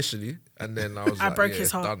say initially, it. and then I was I like, broke yeah, his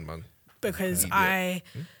it's heart. done, man. Because Idiot.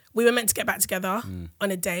 we were meant to get back together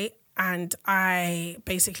on a date, and I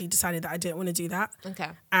basically decided that I didn't want to do that, Okay.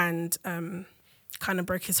 and kind of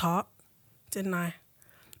broke his heart, didn't I?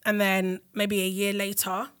 And then maybe a year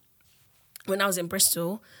later, when I was in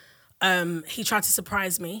Bristol, he tried to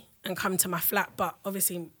surprise me and come to my flat, but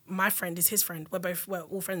obviously my friend is his friend. We're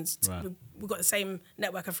all friends. Right. We've got the same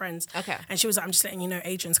network of friends. Okay. And she was like, I'm just letting you know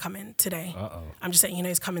Adrian's coming today. Uh-oh. I'm just letting you know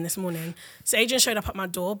he's coming this morning. So Adrian showed up at my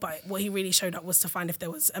door, but what he really showed up was to find if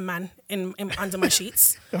there was a man in under my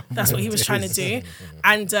sheets. That's what he was trying to do.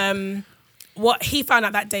 And what he found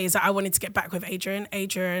out that day is that I wanted to get back with Adrian.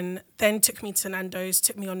 Adrian then took me to Nando's,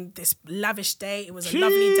 took me on this lavish day. It was a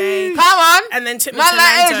lovely day. Come on. And then took me Man to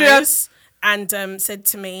like Adrian. Nando's and said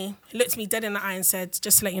to me, looked me dead in the eye and said,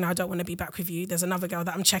 just to let you know, I don't want to be back with you. There's another girl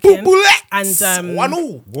that I'm checking. And One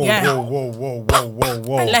all. Whoa, Yeah.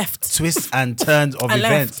 whoa. I left. Twists and turns of and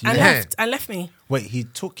events. left. you And know? left me. Wait, he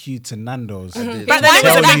took you to Nando's. Back then it was a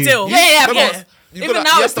Tell big you- deal. Yeah, of Yeah. course. You Even gotta-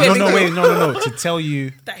 now you it's have to- No, still no, wait. To tell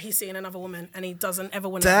you. That he's seeing another woman and he doesn't ever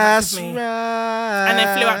want to be back That's with me. right. And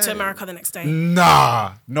then flew out to America the next day.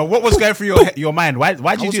 Nah. No, what was going through your mind? Why'd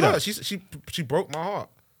I you was do hurt. that? She broke my heart.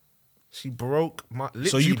 She broke my. So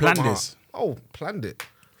literally you broke planned my heart. this? Oh, planned it.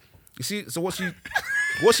 You see, so what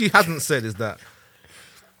she hasn't said is that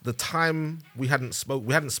the time we hadn't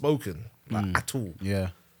spoken like, at all. Yeah.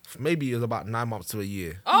 Maybe it was about 9 months to a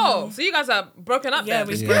year. Oh, so you guys are broken up Yeah, then?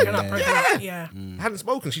 we've Yeah, broken yeah, up. Broken up. Yeah. Hadn't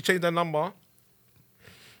spoken. She changed her number.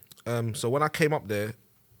 So when I came up there,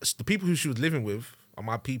 the people who she was living with are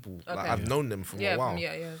my people. Like, Okay. I've known them for a while.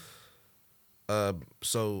 Yeah.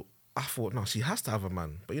 So I thought, no, she has to have a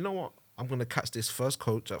man. But you know what? I'm going to catch this first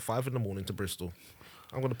coach at 5 a.m. to Bristol.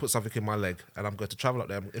 I'm going to put something in my leg and I'm going to travel up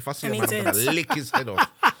there. If I see And a he man, I'm going did. to lick his head off.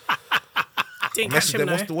 Didn't catch Message him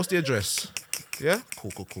them, though. what's the address? Yeah?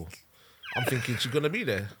 Cool. I'm thinking she's going to be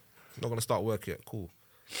there. Not going to start work yet. Cool.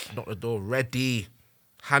 Knock the door. Ready.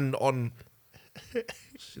 Hand on.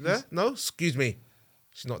 She there? No? Excuse me.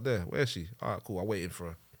 She's not there. Where is she? All right, cool. I'm waiting for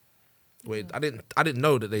her. Wait, I didn't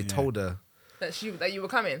know that they told her. That you were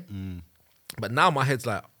coming. But now my head's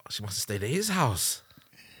like, she must have stayed at his house.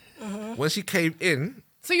 When she came in,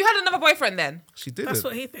 So you had another boyfriend then? she didn't. That's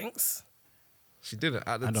what he thinks. She didn't.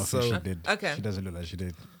 I don't think she did. Okay. She doesn't look like she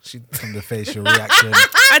did. She, From the facial reaction.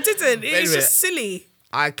 I didn't. It was Anyway. just silly.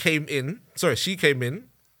 I came in. Sorry, she came in,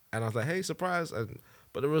 and I was like, "Hey, surprise!"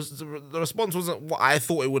 But the response wasn't what I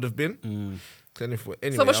thought it would have been. Anyway,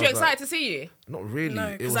 So was I she like, excited to see you? Not really. No,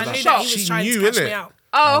 It because was I like, knew that he was she trying knew, to catch innit? me out.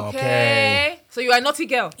 Oh, Okay. okay. So you are a naughty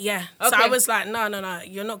girl. Yeah. So Okay. I was like, no,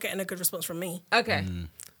 you're not getting a good response from me. Okay.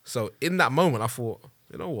 So in that moment, I thought,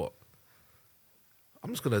 you know what?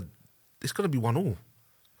 It's gonna be 1-1.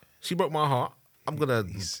 She broke my heart. I'm gonna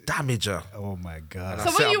damage her. Oh my God. And I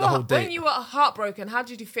So set up the whole when date. you were heartbroken, how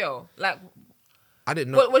did you feel? Like, I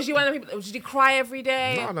didn't know. was you one of the people? Did you cry every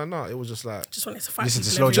day? No. It was just like Just wanted to fight Listen to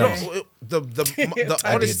people slow every jams. day. the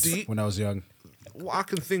I did honesty. when I was young. What I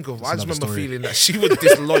can think of, I That's just remember another story. feeling that she was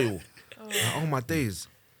disloyal. Like, oh my days,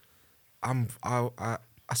 I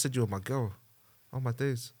said you were my girl. Oh my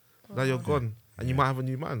days, now you're gone, and you might have a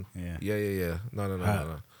new man. Yeah.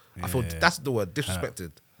 No. I thought that's the word,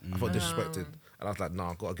 disrespected. I felt disrespected, and I was like, no,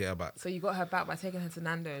 I've got to get her back. So you got her back by taking her to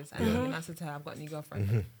Nando's and you answered to her, I've got a new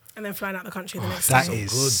girlfriend. And then flying out the country the next That day.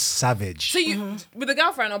 is good. savage. So you with a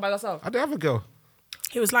girlfriend or by yourself? I didn't have a girl.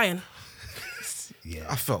 He was lying. Yeah.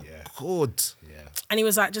 I felt good. Yeah. And he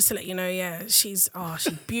was like, just to let you know, yeah, she's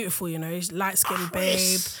beautiful, you know, she's light-skinned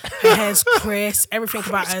babe, her hair's crisp, everything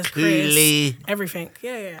about her is Coolie. crisp, everything.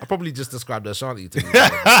 Yeah. I probably just described her Ashanti to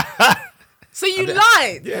you. So you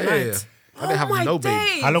lied? Yeah. I didn't Oh have my no babe.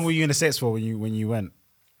 days. How long were you in the States for when you went?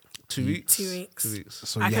 2 weeks. 2 weeks. 2 weeks.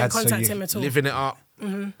 So I you couldn't had contact so him you, at all. Living it up. Oh,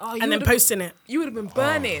 you And then would've- posting it. You would have been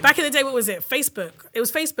burning. Back in the day, what was it? Facebook. It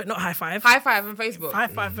was Facebook, not High Five. High five on Facebook. High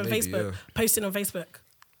Five on Maybe, Facebook. yeah. Posting on Facebook.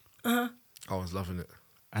 I was loving it.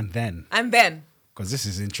 and then And then because this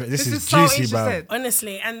is this this is is so juicy, bro. Oh, interesting.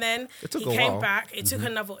 Honestly, and then It took he a came while. back. It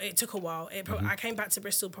took a while. I came back to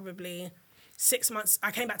Bristol probably 6 months.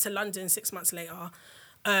 I came back to London 6 months later.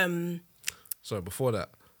 So before that,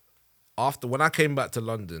 when I came back to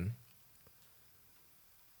London,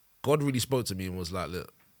 God really spoke to me and was like,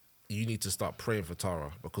 look, you need to start praying for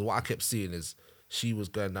Tara, because what I kept seeing is she was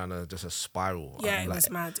going down just a spiral. Yeah, And, it like, was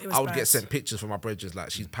mad. It was I would bad. get sent pictures from my brethren,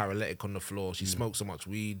 like she's paralytic on the floor, she smoked so much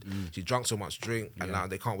weed, she drank so much drink, and now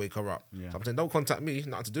they can't wake her up. So I'm saying, don't contact me,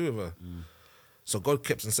 nothing to do with her. So God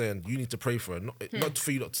kept on saying, you need to pray for her, not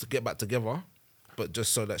for you not to get back together, but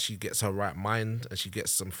just so that she gets her right mind and she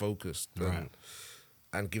gets some focus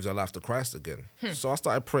and gives her life to Christ again. So I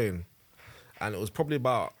started praying, and it was probably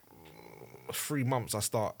about 3 months I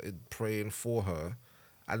started praying for her,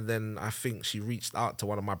 and then I think she reached out to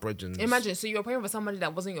one of my brethren. imagine, so you were praying for somebody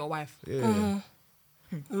that wasn't your wife. Yeah.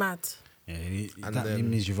 Mad. Yeah, And that then-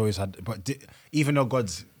 means you've always had. But even though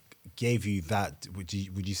God gave you that, would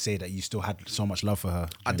you say that you still had so much love for her?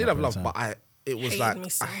 I during did that have period love, of but time? it was Hated like me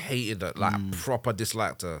so. I hated her, like proper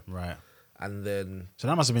disliked her. Right. And then So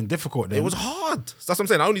that must have been difficult. Then it was hard. That's what I'm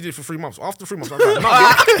saying. I only did it for 3 months. After 3 months, I was like, no,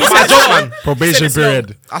 I'm a joke man. probation Said it's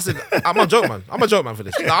period. I said, I'm a joke man. I'm a joke man for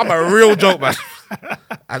this. No, I'm a real joke man.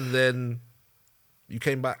 And then you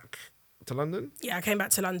came back to London? Yeah, I came back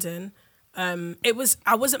to London.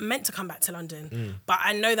 I wasn't meant to come back to London, but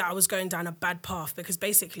I know that I was going down a bad path because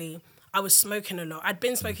basically I was smoking a lot. I'd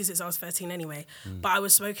been smoking since I was 13 anyway, but I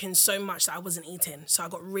was smoking so much that I wasn't eating. So I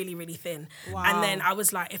got really, really thin. Wow. And then I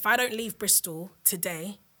was like, if I don't leave Bristol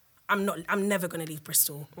today, I'm never going to leave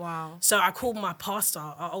Bristol. Wow. So I called my pastor,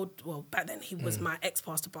 back then he was my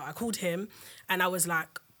ex-pastor, but I called him and I was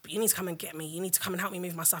like, you need to come and get me. You need to come and help me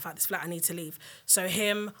move my stuff out this flat. I need to leave. So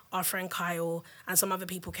him, our friend Kyle, and some other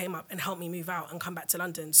people came up and helped me move out and come back to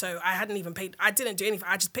London. So I hadn't even paid. I didn't do anything.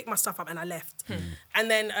 I just picked my stuff up and I left. And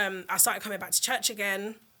then I started coming back to church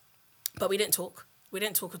again, but we didn't talk. We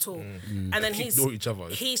didn't talk at all. And then Ignore each other.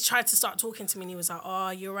 he's tried to start talking to me and he was like, oh,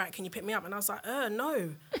 you're right. Can you pick me up? And I was like, no,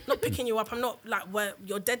 not picking you up. I'm not like,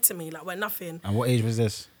 you're dead to me. Like, we're nothing. And what age was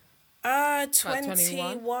this?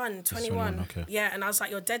 21. 21, okay. Yeah, and I was like,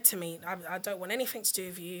 you're dead to me. I don't want anything to do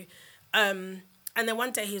with you. And then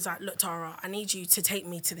one day he was like, look, Tara, I need you to take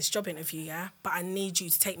me to this job interview, yeah? But I need you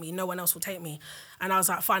to take me. No one else will take me. And I was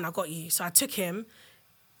like, fine, I got you. So I took him.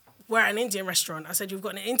 We're at an Indian restaurant. I said, you've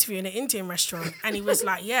got an interview in an Indian restaurant. And he was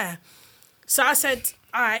like, yeah. So I said,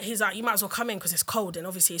 all right. He's like, you might as well come in because it's cold and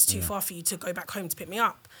obviously it's too far for you to go back home to pick me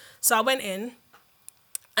up. So I went in.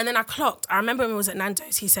 And then I clocked. I remember when we was at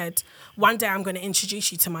Nando's, he said, one day I'm going to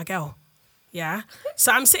introduce you to my girl. Yeah?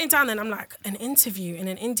 So I'm sitting down and I'm like, an interview in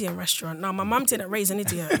an Indian restaurant. Now, my mum didn't raise an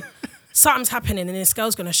idiot. Something's happening and this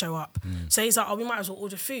girl's going to show up. So he's like, oh, we might as well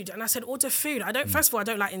order food. And I said, order food? First of all, I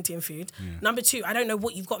don't like Indian food. Number two, I don't know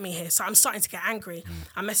what you've got me here. So I'm starting to get angry.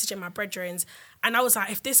 I'm messaging my brethren. And I was like,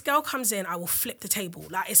 if this girl comes in, I will flip the table.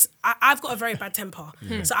 Like, I've got a very bad temper.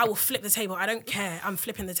 So I will flip the table. I don't care. I'm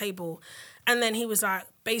flipping the table. And then he was like,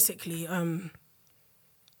 basically,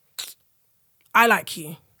 I like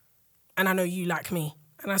you. And I know you like me.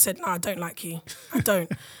 And I said, no, I don't like you. I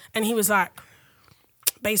don't. And he was like,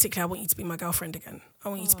 basically, I want you to be my girlfriend again. I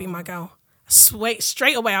want you to be my girl.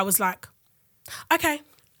 Straight away, I was like, okay.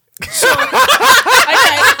 Sure.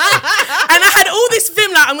 Okay. And I had all this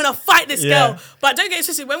vim, like, I'm going to fight this girl. But don't get it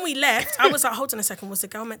twisted. When we left, I was like, hold on a second. Was the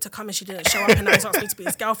girl meant to come and she didn't show up and now he's asked me to be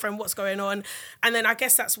his girlfriend? What's going on? And then I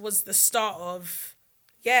guess that was the start of,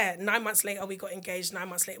 9 months later, we got engaged. 9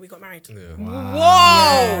 months later, we got married. Yeah.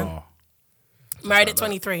 Whoa. Married at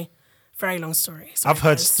 23. Very long story. Sorry, I've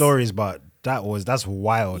heard guys. stories, but that's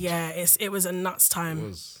wild. Yeah, it was a nuts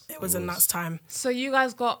time. It was a nuts time. So you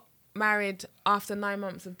guys got married after 9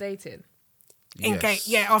 months of dating? Engaged.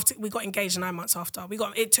 Yeah, after we got engaged 9 months after.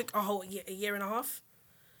 It took a whole year and a half.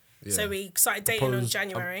 Yeah. So we started dating in Proposed-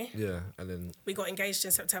 January. and then We got engaged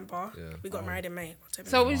in September. Yeah. We got married in May. October,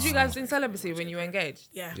 So November. was you guys in celibacy when you were engaged?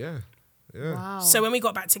 Yeah. yeah. Wow. So when we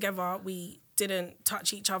got back together, we didn't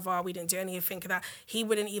touch each other. We didn't do anything of that. He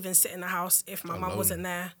wouldn't even sit in the house if my mum wasn't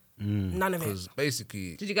there. None of it. Because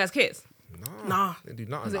basically, Did you guys kiss? Nah. they do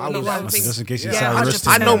nothing. Was it I one of was. those things? Just in case you Yeah, sound 100%. arrested.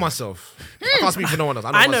 I know myself. I can't speak for no one else.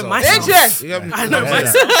 I know myself. myself. You get me? I know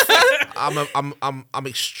myself. I'm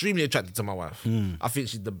extremely attracted to my wife. I think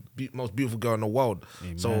she's the most beautiful girl in the world.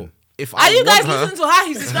 So if Are I you guys want her, listening to how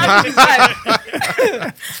he's describing his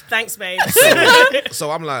wife? Thanks, babe.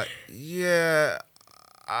 so I'm like, yeah,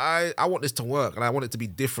 I want this to work, and I want it to be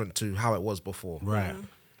different to how it was before. Right.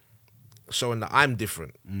 Showing that I'm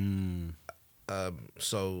different.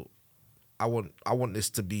 So I want this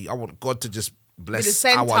to be. I want God to just bless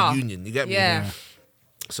centre. our union. You get me? Yeah.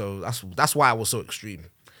 So that's why I was so extreme.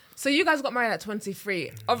 So you guys got married at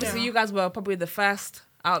 23. Obviously, Yeah. you guys were probably the first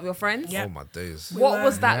out of your friends. Yeah. Oh my days. What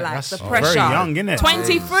was that Yeah, like? that's The very pressure. young, innit?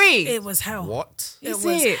 23. It was hell. What? It Is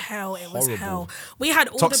was it? hell. It was Horrible. hell. We had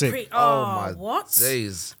all Toxic. the Oh my what?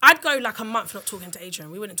 days. I'd go like a month not talking to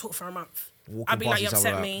Adrian. We wouldn't talk for a month. Walking I'd be past like, you each other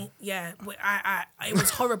upset like- me. Yeah. It was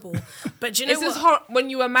horrible. But do you know Is this what?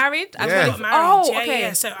 when you were married? As Yeah. well? Got married. Oh, yeah, okay.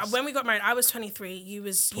 yeah. So when we got married, I was 23. You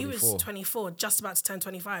was 24. 24, just about to turn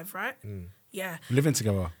 25, right? Yeah. Living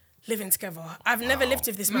together. Living together. I've never lived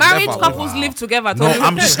with this man. Married Never. couples live together. No,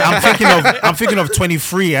 I'm thinking of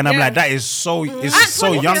 23, and I'm like, that is so it's At so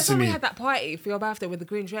 23, young that's to when me. we had that party for your birthday with the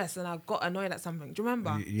green dress, and I got annoyed at something. Do you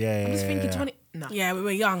remember? Yeah. I'm just thinking 20. No. Yeah, we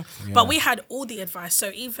were young. But we had all the advice.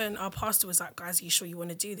 So even our pastor was like, guys, are you sure you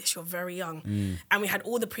want to do this? You're very young. And we had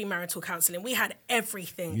all the premarital counselling. We had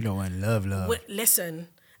everything. You know, and love. Listen.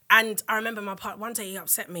 And I remember one day he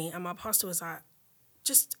upset me and my pastor was like,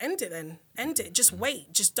 just end it then. End it. Just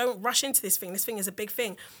wait. Just don't rush into this thing. This thing is a big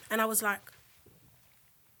thing. And I was like,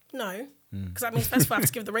 no. Because that means first of all, I have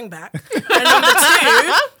to give the ring back. And number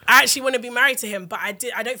two, I actually want to be married to him. But I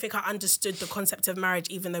don't think I understood the concept of marriage,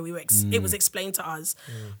 even though it was explained to us.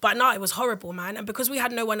 But no, it was horrible, man. And because we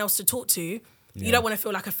had no one else to talk to, you don't want to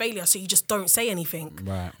feel like a failure. So you just don't say anything.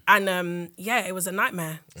 Right. And it was a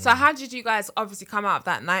nightmare. So how did you guys obviously come out of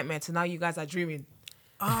that nightmare to now you guys are dreaming?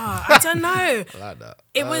 I don't know. I like that.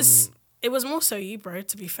 It was more so you, bro,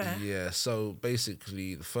 to be fair. Yeah. So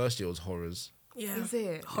basically, the first year was horrors. Yeah. Is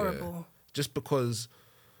it? Horrible. Just because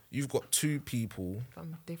you've got two people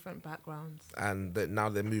From different backgrounds. and now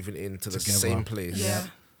they're moving into the Together. same place. Yeah.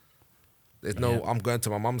 There's no, I'm going to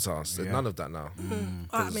my mum's house. There's none of that now.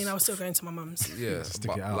 I mean, I was still going to my mum's. Yeah. Stick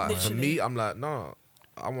But it out, like, man. for me, I'm like, no,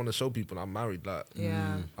 I want to show people I'm married. Like,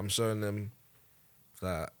 Yeah. I'm showing them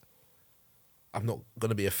that I'm not going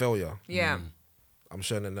to be a failure. Yeah. I'm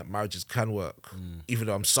showing them that marriages can work, even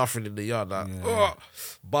though I'm suffering in the yard. Like, ugh.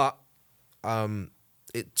 But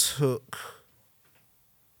it took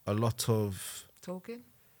a lot of Talking?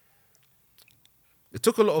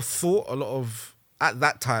 thought, at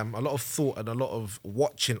that time, a lot of thought and a lot of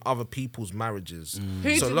watching other people's marriages.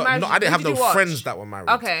 Who So did I marriage- didn't who have did no you watch? friends that were married.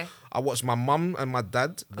 Okay. I watched my mum and my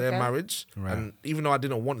dad, their Okay. marriage. Right. And even though I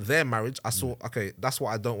didn't want their marriage, I saw, okay, that's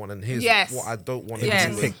what I don't want. And here's Yes. what I don't want Yes.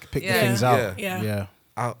 him to do. Pick Yeah. the things out. Yeah. Yeah.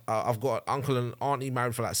 I've got an uncle and auntie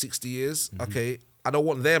married for like 60 years. Okay, I don't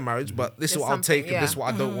want their marriage, but this is There's what I'll something, take and this is yeah.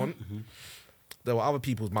 what I don't want. There were other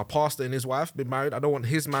people. My pastor and his wife been married. I don't want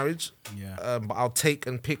his marriage, Yeah. but I'll take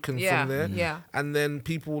and pick and Yeah, from there. yeah. And then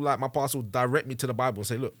people like my pastor will direct me to the Bible and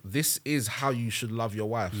say, look, this is how you should love your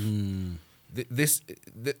wife. The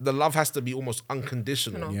love has to be almost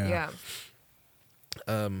unconditional. Yeah.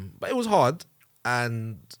 Yeah. But it was hard,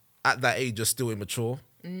 and at that age you're still immature.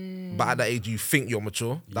 But at that age you think you're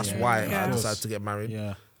mature. That's why Yeah. I Of decided to get married.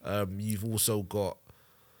 Yeah. You've also got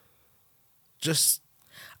just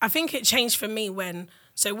I think it changed for me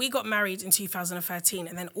so we got married in 2013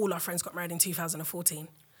 and then all our friends got married in 2014.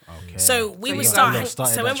 Okay. So we So would you start. guys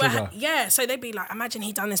started So that when we're trigger. so they'd be like, imagine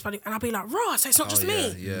he done this, buddy, and I'd be like, raw. So it's not just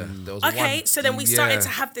me. Yeah. There was Okay, one- so then we started to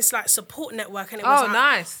yeah. have this like support network, and it was Oh, like,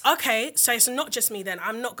 nice. Okay, so it's not just me. Then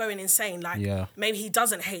I'm not going insane. Like Yeah. maybe he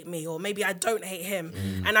doesn't hate me, or maybe I don't hate him.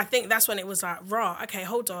 Mm. And I think that's when it was like, raw. Okay,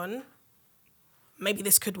 hold on. Maybe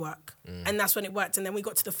this could work, Mm. and that's when it worked. And then we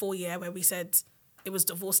got to the 4 year where we said it was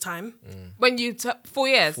divorce time. When you 4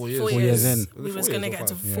 years. 4 years. 4 4 years. years in. We was 4 gonna years get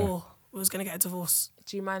or to 5? four. We was gonna get a divorce.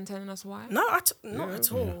 Do you mind telling us why? No, not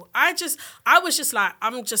at all. I was just like,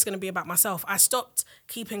 I'm just gonna be about myself. I stopped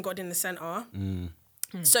keeping God in the center.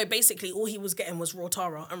 So basically, all he was getting was raw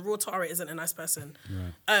Tara, and raw Tara isn't a nice person.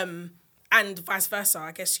 And vice versa.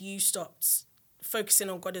 I guess you stopped focusing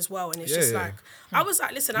on God as well, and it's Yeah, just yeah. like I was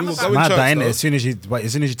like, listen, I'm were about going Mad church, that, innit? though.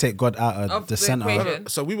 As soon as you take God out of Of the the center. equation.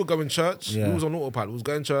 So we were going church. Yeah. We was on autopilot. We was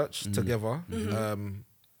going church Mm-hmm. together.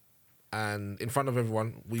 And in front of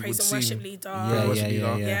everyone, we praise would and seem. worship leader. Yeah, worship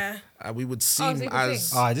yeah, leader. Yeah. And we would so seem you can as.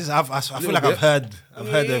 sing. I feel Little like bit. I've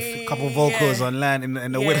heard a couple vocals Yeah. online in the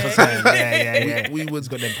Yeah. whip or something. Yeah. We would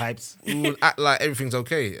Got them pipes. we would act like everything's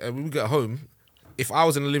okay. And we would get home. If I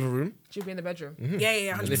was in the living room, Should you be in the bedroom? Yeah,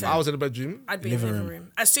 and if 100%. I was in the bedroom, I'd be in the living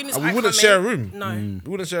room. As soon as and I we wouldn't come share a in- room. No,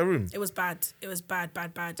 We wouldn't share a room. it was bad. It was bad.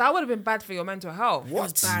 That would have been bad for your mental health. It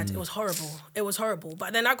was bad. It was horrible. It was horrible.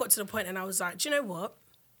 But then I got to the point and I was like, do you know what?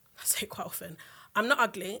 I say it quite often. I'm not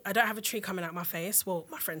ugly. I don't have a tree coming out my face. Well,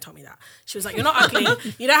 my friend told me that. She was like, you're not ugly.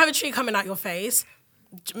 You don't have a tree coming out your face.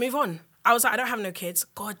 Move on. I was like, I don't have no kids.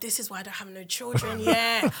 God, this is why I don't have no children.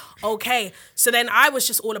 Yeah. Okay. So then I was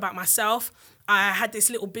just all about myself. I had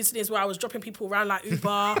this little business where I was dropping people around like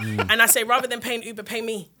Uber. And I say, rather than paying Uber, pay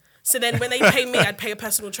me. So then when they pay me, I'd pay a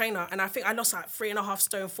personal trainer. And I think I lost like 3.5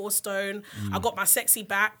 stone, 4 stone. I got my sexy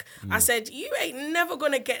back. I said, you ain't never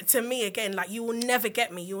going to get to me again. Like, you will never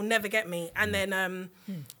get me. You'll never get me. And then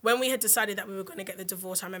when we had decided that we were going to get the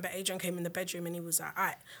divorce, I remember Adrian came in the bedroom and he was like, all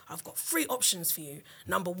right, I've got 3 options for you.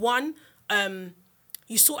 Number 1,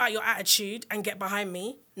 you sort out your attitude and get behind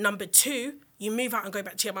me. Number 2, you move out and go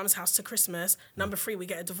back to your mum's house to Christmas. Number 3, we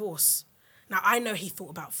get a divorce. Now, I know he thought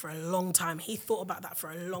about for a long time. He thought about that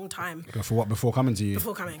for a long time For what? Before coming to you?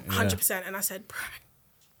 before coming, 100%. And I said,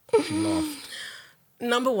 bro,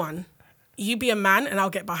 number 1, you be a man and I'll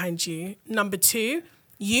get behind you. Number 2,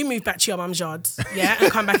 you move back to your mum's yard, yeah,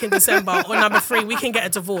 and come back in December. Or number 3, we can get a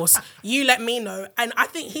divorce. You let me know. And I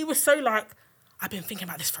think he was so like, I've been thinking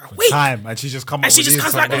about this for a week. Time, and she just come up And she with just this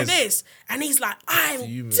comes like back with this. And he's like,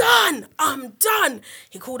 I'm done.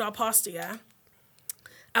 He called our pastor, yeah?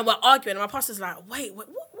 And we're arguing. And my pastor's like, wait, what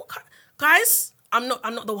guys, I'm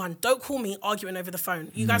not the one. Don't call me arguing over the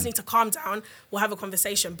phone. You guys need to calm down. We'll have a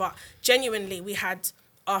conversation. But genuinely, we had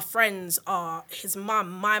our friends, his mum,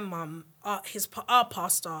 my mum, our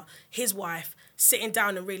pastor, his wife, sitting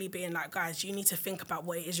down and really being like, guys, you need to think about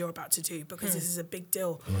what it is you're about to do because this is a big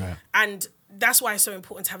deal. Right. And that's why it's so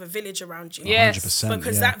important to have a village around you. Yes. 100%.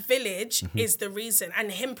 Because yeah. that village is the reason.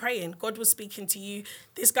 And him praying, God was speaking to you.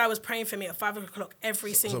 This guy was praying for me at 5 o'clock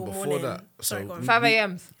every single before morning. that, Sorry, so go on. we- 5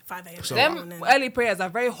 a.m. 5 a.m. Them early prayers are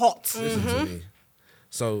very hot. Listen to me.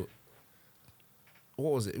 So,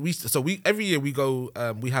 what was it? We every year we go.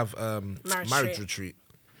 We have marriage retreat,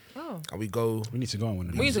 Oh. and we go. We need to go on one.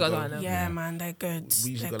 of We need these. to go down there. Yeah, man, they're good.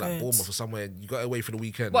 We usually They're go like good. Bournemouth or somewhere. You go away for the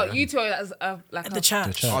weekend. What, yeah? you two are as like At the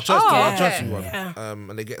church. church. Our church, Oh, our okay. church one. Yeah.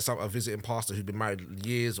 And they get a visiting pastor who's been married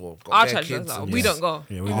years or got our their church kids. does that. and We it's- don't go.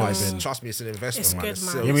 Yeah, we Oh, know it's- been. trust me, it's an investment, It's man. good, It's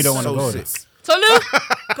man. so- Yeah, we don't wanna so go. sick. Tolu,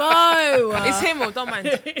 Go. it's him or don't mind.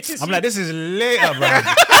 I'm like, this is later, bro.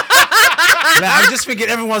 Like, I'm just thinking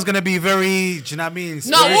everyone's gonna be very, do you know what I mean?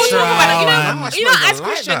 No, we'll talk about it. I'm You not know, supposed as to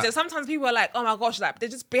like Christians, that. sometimes people are like, oh my gosh, like they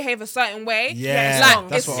just behave a certain way. Yeah, it's like wrong.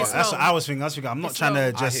 that's It's what wrong. I was thinking. I'm not It's trying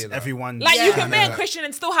wrong. to I just hear that. everyone. Like you Yeah. can be a Christian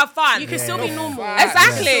and still have fun. You can still be normal. Exactly. You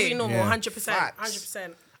can still be normal, Yeah. 100%. Facts.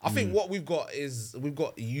 100%. I think what we've got is we've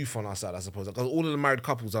got youth on our side, I suppose, because all of the married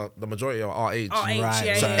couples are the majority are our age. Our age, Right.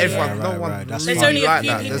 yeah, So yeah, everyone, yeah. no Right, one right. That's really There's only a like few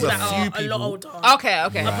that. people There's that a few are a people. lot older. Okay,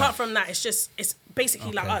 okay. Apart from that, it's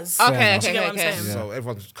basically like us. Okay, enough. Do you get what I'm okay. saying? So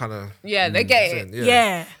everyone's kind of Yeah, they get it.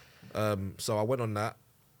 Yeah. So I went on that,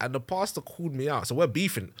 and the pastor called me out. So we're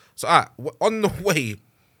beefing. So we're on the way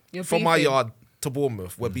You're from my beefing. yard to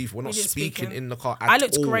Bournemouth. We're beefing. We're not didn't speak speaking in. in the car at I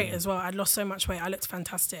looked all. great as well. I'd lost so much weight. I looked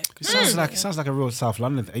fantastic. It sounds like a real South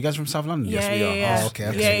London thing. Are you guys from South London? Yeah, yeah, yeah. Oh, okay.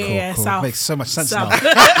 Yeah, cool, yeah, cool. South. Makes so much sense South. now.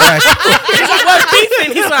 He's like, we're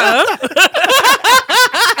beefing. He's like, huh?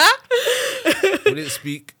 We didn't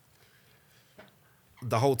speak.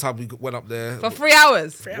 The whole time we went up there. For 3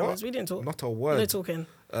 hours. 3 What? hours. We didn't talk. Not a No word. talking.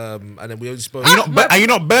 And then we only spoke. Are you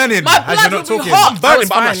not burning? My as blood you're not will be talking? hot. I'm burning, was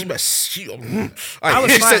but I'm fine. actually. She I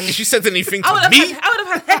was said, fine. if she said anything I would to have me, had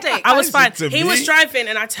had a headache. I was fine. to He me? was driving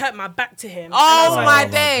and I turned my back to him. Oh my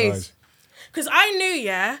God. days. Because I knew,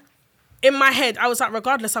 yeah, in my head, I was like,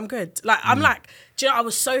 regardless, I'm good. Like, I'm like, do you know, I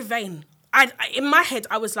was so vain. In my head,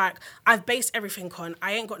 I was like, I've based everything on,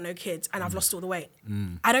 I ain't got no kids and I've lost all the weight.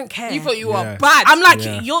 I don't care. You thought you were Yeah. bad. I'm like,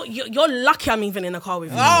 Yeah. you're lucky I'm even in a car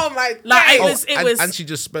with you. oh my Like, days. it was. And she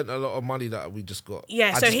just spent a lot of money that we just got.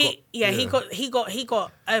 Yeah, I so just he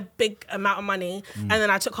got a big amount of money, and then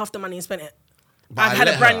I took half the money and spent it. But I had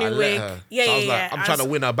a let brand her, new I let wig. her. Yeah, So I yeah, was like, yeah. I'm trying to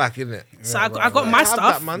win her back, innit? So I got my Have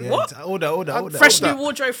stuff. that, man. What? Order. Fresh that. new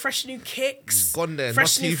wardrobe, fresh new kicks. Gone there,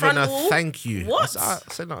 fresh not new even a frontal. thank you. What? I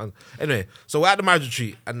said nothing. Anyway, so we're at the marriage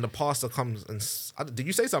retreat, and the pastor comes and did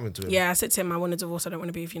you say something to him? Yeah, I said to him, I want a divorce. I don't want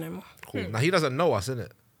to be with you no more. Cool. Now he doesn't know us,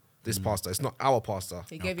 innit? This pastor, it's not our pastor.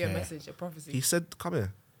 He gave you a Okay. message, a prophecy. He said, "Come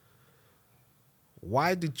here.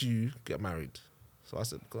 Why did you get married?" So I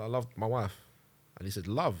said, "Because I loved my wife." And he said,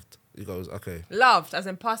 "Loved." He goes, "Okay." Loved, as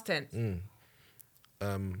in past tense.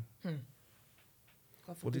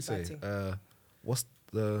 What did he say? What's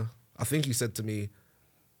the? I think he said to me,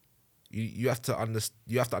 "You have to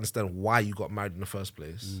understand why you got married in the first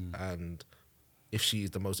place, and if she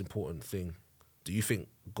is the most important thing. Do you think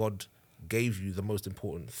God gave you the most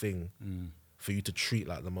important thing for you to treat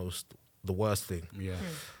like the worst thing?" Yeah.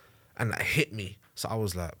 And that hit me. So I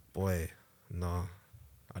was like, "Boy, nah,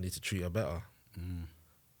 I need to treat her better."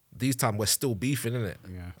 These time we're still beefing, innit?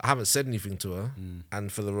 Yeah. I haven't said anything to her,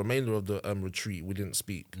 and for the remainder of the retreat, we didn't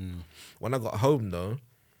speak. When I got home, though,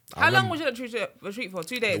 How long was your retreat for?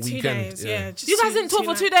 2 days? The 2 weekend, days, yeah. yeah. just You guys didn't talk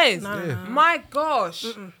for 2 days? No, Yeah. no, My gosh.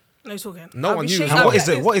 no talking. no I'll one be knew. shaking And up.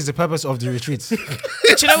 what is the purpose of the retreat? Do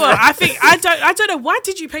you know what? I don't know. Why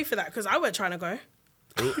did you pay for that? Because I weren't trying to go.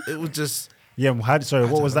 It was just. Yeah, sorry,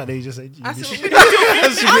 what was that you just said? I said,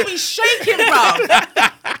 I'll be shaking,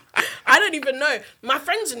 bro. I don't even know. My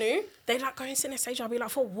friends knew. They like go and sit on the stage. I'll be like,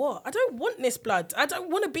 for what? I don't want this blood. I don't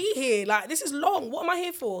want to be here. Like, this is long. What am I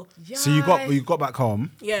here for? So you got back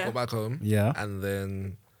home. Yeah. Got back home. Yeah. And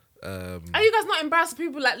then. Are you guys not embarrassed of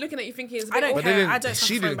people like looking at you thinking it's a bit I don't But care. they didn't, I don't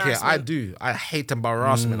she suffer didn't care. I embarrassment. do. I hate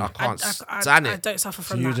embarrassment. I can't stand I it. don't suffer So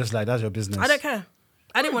from you were that. just like, that's your business. I don't care.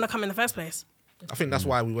 I didn't want to come in the first place. I think that's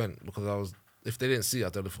why we went, because if they didn't see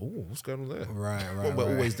it, they'd have thought, "Oh, what's going on there?" Right. But we're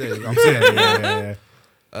always there. You know what I'm saying?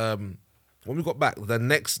 yeah. When we got back the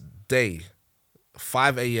next day,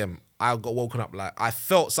 5 a.m., I got woken up like I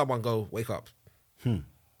felt someone go, "Wake up."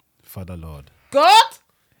 Father Lord. God?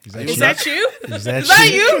 Is that you? Is that Is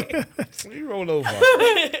that you? You roll over.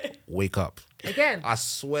 Wake up. Again. I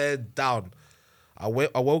swear down. I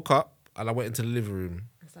woke up and I went into the living room.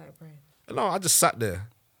 I started praying. No, I just sat there.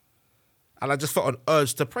 And I just felt an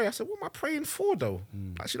urge to pray. I said, what am I praying for, though?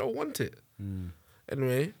 I actually don't want it.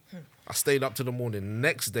 Anyway, I stayed up till the morning.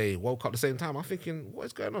 Next day, woke up the same time. I'm thinking, what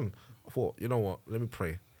is going on? I thought, you know what? Let me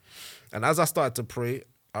pray. And as I started to pray,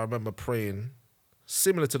 I remember praying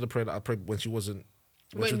similar to the prayer that I prayed when she was in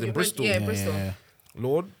Bristol. Yeah, Bristol. Yeah.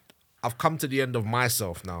 Lord, I've come to the end of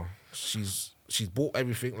myself now. She's bought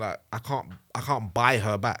everything. Like I can't buy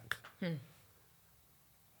her back.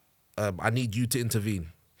 I need you to intervene.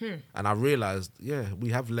 And I realized, we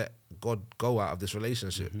have let God go out of this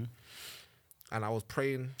relationship. And I was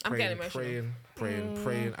praying, I'm getting emotional.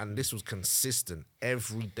 praying, and this was consistent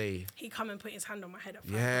every day. He come and put his hand on my head at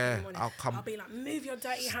 5 Yeah, in the morning. I'll come. I'll be like, move your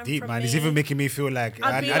dirty hand Deep, from man. me. It's even making me feel like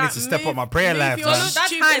I I'd be need like, to step up move- my prayer move life, your man. That's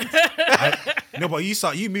stupid- hand. No, but you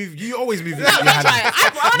always move your I'm hand.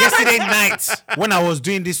 trying. Yesterday night, when I was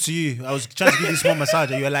doing this to you, I was trying to give you a small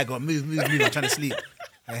massage, and you were like, oh, move, I'm trying to sleep.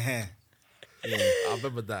 I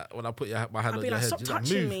remember that when I put my hand I'll on be your like, head. stop you're like,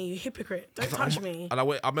 touching move. me, you hypocrite. Don't touch me. And I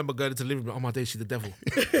remember going into the living room. Oh my day, she's the devil.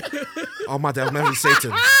 Oh my day, I've married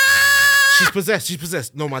Satan. She's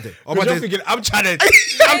possessed. No, my day. Oh my You're day. thinking, I'm trying here.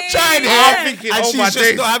 I'm thinking, And oh she's my just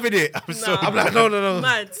days. not having it. I'm so I'm like, no.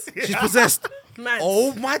 Mad. She's possessed. Mad.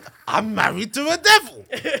 Oh my, I'm married to a devil.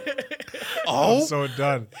 Oh, so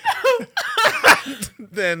done.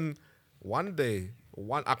 then one day,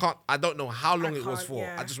 I don't know how long it was can't, for.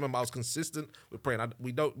 yeah. I just remember I was consistent with praying.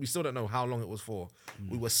 We still don't know how long it was for.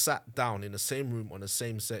 We were sat down in the same room on the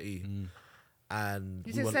same settee. And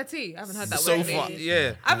You we said were settee? I haven't heard that so word in far, ages.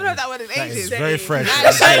 yeah. I haven't heard that word in That is ages. very fresh.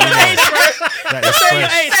 That is That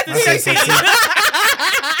is fresh.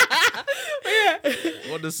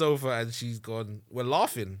 On the sofa, and she's gone. We're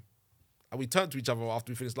laughing, and we turned to each other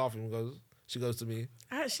after we finished laughing. She goes to me,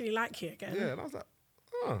 I actually like you again. yeah, and I was like,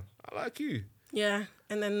 oh, I like you. Yeah.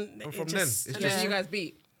 And then And it from just, then, it's And then you guys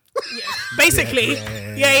beat. basically,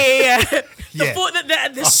 Yeah. yeah. The Yeah. thought that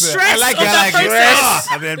the I stress like of it, I the like it. process.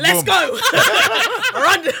 And then Let's boom. go.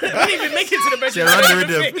 Run. We didn't even make it to the bedroom. Yeah, run the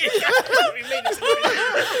rhythm. We made it to the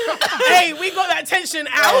bedroom. Hey, we got that tension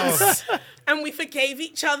out, and we forgave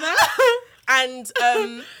each other. And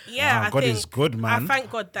yeah, Wow, I God think is good, man. I thank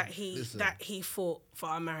God that he fought for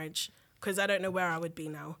our marriage, because I don't know where I would be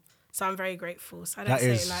now. So I'm very grateful. So I don't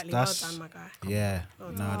say it lightly. Well done, my guy. Yeah.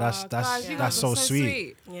 No, that's guys, you that's guys so are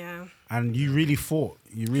sweet. Yeah. And you really fought.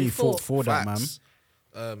 You really fought for that, man. Facts.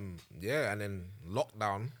 Yeah, and then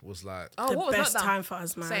lockdown was like Oh, The what was best that? time for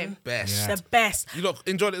us, man. Same. best. Yeah. The best. You lot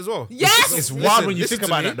enjoyed it as well. Yes! It's Listen, wild when you listen think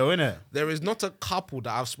to about me. it, though, innit? There is not a couple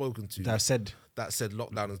that I've spoken to That said, that said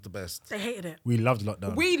lockdown is the best. They hated it. we loved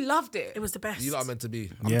lockdown. We loved it. It was the best. You lot are meant to be.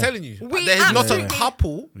 I'm Yeah. telling you. We There's not a absolutely-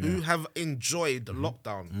 couple who have enjoyed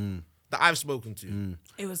lockdown that I've spoken to.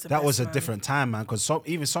 It was the that best, was a man. different time, man. Because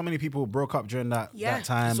even so many people broke up during that time That's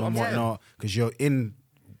what and I'm saying. whatnot. Because you're in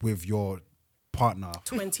with your partner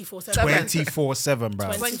 24/7. 24/7, bro.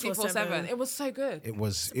 24/7. It was so good. It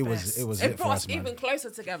was best. lit It for brought us, us man. even closer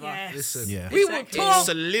together. Yes. Listen, Yeah. We would Exactly. talk.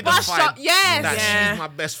 solidified bust up. Yes. that Yeah. she's my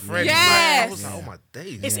best friend. Yes. Like, I was like, oh my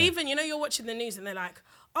days. It's even, you're watching the news and they're like,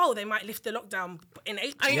 oh, they might lift the lockdown in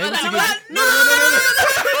April. And Yeah, you're like, let's no.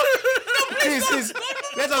 Please,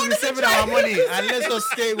 let us be saving our money and let's just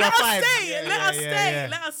stay. We're Let fine. us stay. Yeah, Let us yeah, stay. yeah.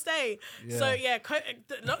 Let us stay. Yeah. So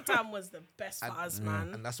the lockdown was the best for us,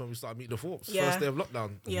 man. And that's when we started meeting the Thorpes. Yeah. First day of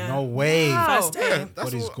lockdown. Yeah. No way. Wow. First day. Yeah, God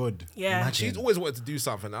that's is what- good. Yeah. Imagine. She's always wanted to do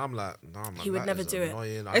something. And I'm like, nah, man. He would that never is do it.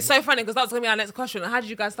 annoying. It's so funny because that was going to be our next question. How did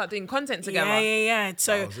you guys start doing content together? Yeah.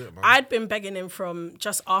 So was it, man. I'd been begging him from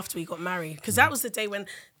just after we got married, because that was the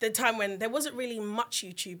time when there wasn't really much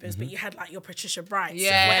YouTubers, but you had like your Patricia Brights,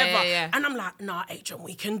 Yeah, whatever. yeah. And I'm like, nah, Adrian,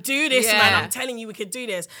 we can do this, Yeah. man. I'm telling you, we could do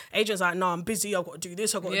this. Adrian's like, nah, I'm busy. I've got to do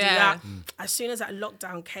this. I've got to do Yeah. that. As soon as that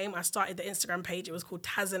lockdown came, I started the Instagram page. It was called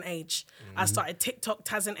Taz and Age. I started TikTok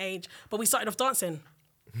Taz and Age, but we started off dancing.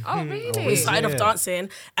 Oh, really? We started off Yeah. dancing,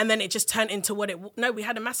 and then it just turned into what we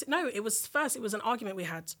had a massive. No, it was an argument we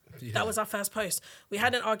had. That was our first post. We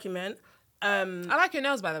had an argument. I like your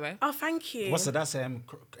nails, by the way. Oh, thank you. What's that?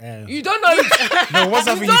 You don't know. No, what's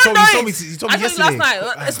that thing don't you told know me? it. You told me I yesterday. told you last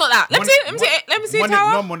night. It's not that. Let me see,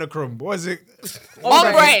 Tara. No monochrome. What is it?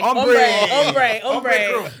 Ombre.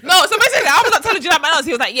 Ombre. No, so basically, I was like telling you that man else.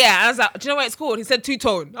 He was like, yeah. And I was like, do you know what it's called? He said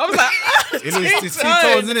two-tone. I was like, It's two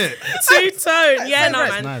tones, isn't it? Two-tone. Yeah, no,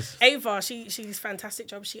 That's man. nice. Ava, she's fantastic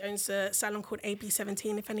job. She owns a salon called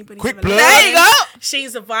EP17. If anybody's Quick ever plug. looked at There you it. go.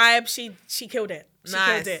 She's a vibe. She killed it. She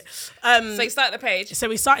Nice. killed it. so you started the page. So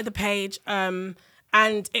we started the page, and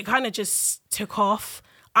it kind of just took off.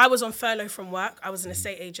 I was on furlough from work. I was an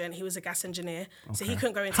estate agent. He was a gas engineer, so he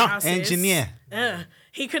couldn't go into houses. Engineer.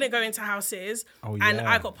 He couldn't go into houses, Oh, and yeah.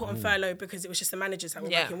 I got put on furlough because it was just the managers that were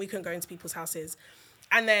Yeah. working. We couldn't go into people's houses.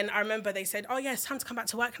 And then I remember they said, "Oh yeah, it's time to come back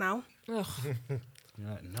to work now." You're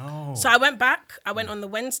like, no. So I went back. I went on the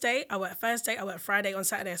Wednesday. I worked Thursday. I worked Friday. On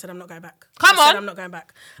Saturday, I said, I'm not going back. Come I said, on. I'm not going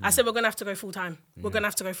back. I said, we're going to have to go full time. We're going to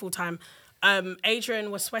have to go full time. Adrian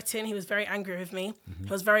was sweating. He was very angry with me. He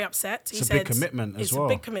was very upset. He It's a said, big commitment as It's well. a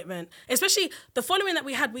big commitment. Especially the following that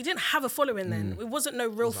we had. We didn't have a following then. It wasn't no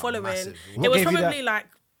real following. massive. What It was gave you probably that- like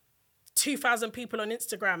 2,000 people on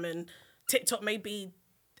Instagram, and TikTok maybe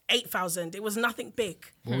 8,000. It was nothing big.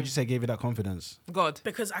 What would you say gave you that confidence? God.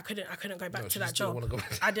 Because I couldn't go back to she that just didn't job. wanna go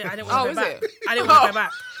back. I didn't Oh, want to is go back. it? I didn't want to go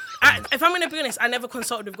back. If I'm going to be honest, I never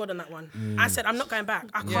consulted with God on that one. I said I'm not going back.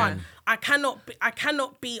 I can't. I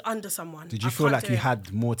cannot be under someone. Did you I feel can't like do you it.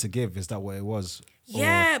 had more to give? Is that what it was?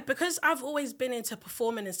 Yeah, because I've always been into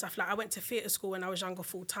performing and stuff. Like I went to theatre school when I was younger,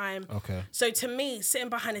 full time. Okay. So to me, sitting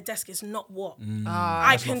behind a desk is not what Ah,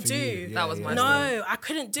 I That's can not for do. you. Yeah, That was my No, I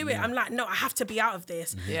couldn't do it. I'm like, no, I have to be out of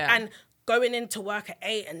this. Yeah. And going into work at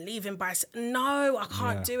 8 and leaving by no, I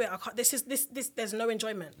can't Yeah. do it. I can't. This. There's no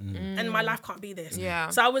enjoyment, and my life can't be this. Yeah.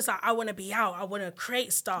 So I was like, I want to be out. I want to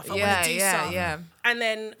create stuff. I want to do stuff. Yeah. And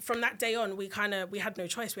then from that day on, we had no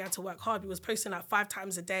choice. We had to work hard. We was posting like 5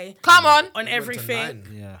 times a day Come on. on everything. 9.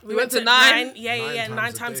 Yeah. We went to 9? Yeah. 9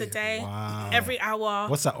 9 times a day. Wow. Every hour.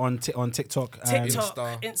 What's that on TikTok? TikTok,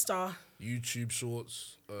 Insta. Insta. YouTube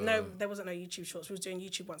shorts. No, there wasn't no YouTube shorts. We was doing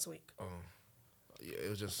YouTube once a week. Yeah, it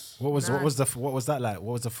was just What was that like?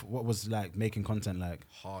 What was like making content like?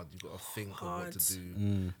 hard. You got to think of what Hard. to do.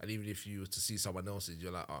 And even if you were to see someone else's,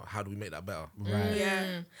 you're like, oh, how do we make that better? Right.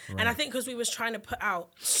 Yeah. And I think because we was trying to put out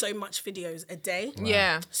so much videos a day,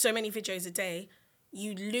 Yeah. so many videos a day,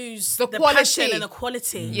 you lose The the quality. passion and the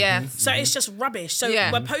quality. Yes. So it's just rubbish. So Yeah.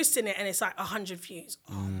 we're posting it and it's like 100 views.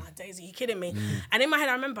 Oh my days, are you kidding me? And in my head,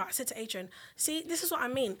 I remember I said to Adrian, see, this is what I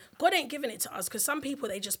mean. God ain't giving it to us because some people,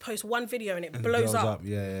 they just post one video and it blows up.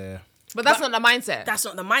 Yeah. But that's not the mindset. That's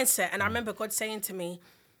not the mindset. And I remember God saying to me,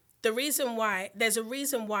 there's a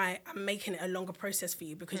reason why I'm making it a longer process for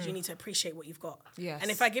you, because you need to appreciate what you've got. Yes.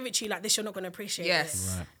 And if I give it to you like this, you're not going to appreciate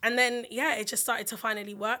Yes. it. Right. And then, it just started to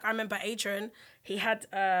finally work. I remember Adrian, he had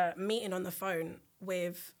a meeting on the phone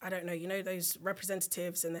with, I don't know, you know, those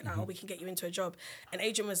representatives, and they're like, we can get you into a job. And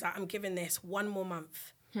Adrian was like, I'm giving this 1 more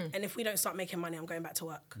month. And if we don't start making money, I'm going back to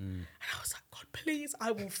work. And I was like, God, please,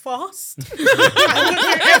 I will fast. I will do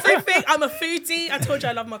everything. I'm a foodie. I told you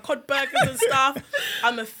I love my cod burgers and stuff.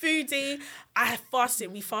 I'm a foodie. I have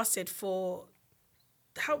fasted. We fasted for...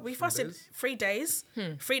 We fasted 3 days.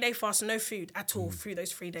 3 day fast, no food at all through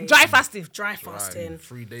those 3 days. Dry fasting. Dry fasting.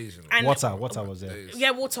 3 days. You know. And Water was there.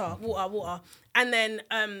 yeah, water. And then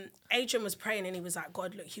Adrian was praying, and he was like,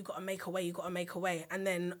 God, look, you got to make a way. And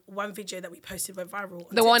then one video that we posted went viral.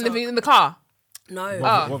 The one in the car. No.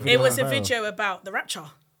 What video It was a went viral? video about the rapture.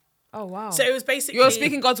 Oh, wow. So it was basically... You're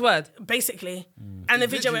speaking God's word. Basically. And the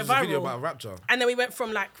video went Literally, it was a video viral. about Rapture. And then we went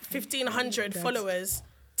from like 1,500 followers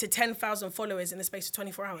to 10,000 followers in the space of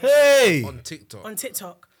 24 hours. Hey! On TikTok. On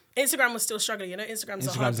TikTok. Instagram was still struggling. You know, Instagram's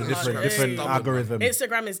a hard Instagram's a different thing. algorithm.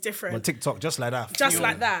 Instagram is different. But TikTok, just like that. Just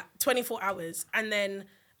like that, 24 hours. And then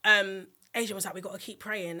Adrian was like, we got to keep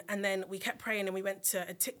praying. And then we kept praying, and we went to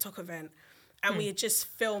a TikTok event, and we had just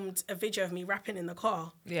filmed a video of me rapping in the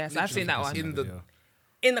car. Yes, I've seen that one.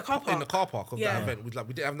 In the car park. In the car park of Yeah. that event. We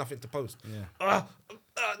didn't have nothing to post. Yeah.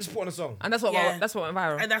 Just put on a song. And that's what Yeah. went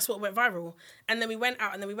viral. And that's what went viral. And then we went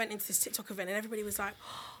out, and then we went into this TikTok event, and everybody was like,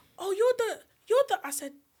 oh, you're the, I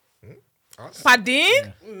said,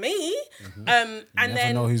 Pardon? me? And Never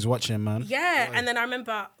then... know who's watching, man. Yeah, and then I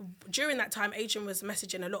remember during that time, Adrian was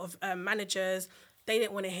messaging a lot of managers. They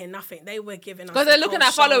didn't want to hear nothing. They were giving us... Because they're looking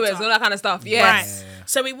at followers, all that kind of stuff. Yes. Right.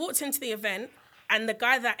 So we walked into the event, and the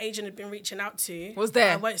guy that Adrian had been reaching out to... Was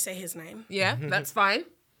there. I won't say his name. Yeah, that's fine.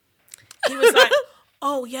 He was like,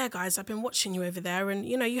 oh, yeah, guys, I've been watching you over there, and,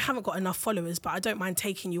 you know, you haven't got enough followers, but I don't mind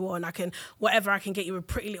taking you on. I can get you a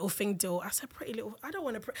pretty little thing deal. I said, pretty little... I don't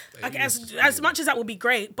want to... As much as that would be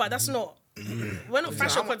great, but that's not... We're not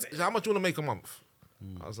fashion content. How much do you want to make a month?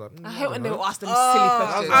 I was like, I hate when they will ask them silly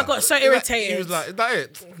questions. I got so irritated. He was like, is that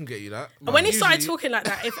it? I can get you that. But when he started talking like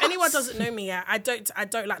that, if anyone doesn't know me yet, I don't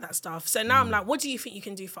like that stuff. So now I'm like, what do you think you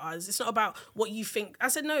can do for us? It's not about what you think. I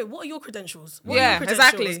said, no, what are your credentials? What are your credentials?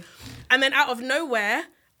 Exactly. And then out of nowhere,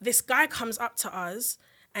 this guy comes up to us,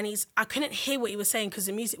 and I couldn't hear what he was saying because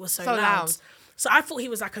the music was so loud. So I thought he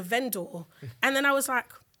was like a vendor. And then I was like,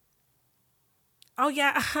 oh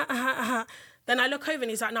yeah, Then I look over, and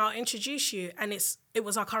he's like, no, I'll introduce you. And it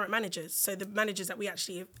was our current managers. So the managers that we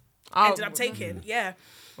actually ended up taking. Yeah.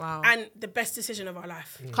 Wow. And the best decision of our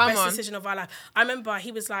life. Come on. Decision of our life. I remember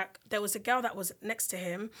he was like, there was a girl that was next to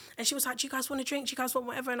him, and she was like, do you guys want a drink? Do you guys want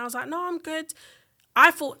whatever? And I was like, no, I'm good.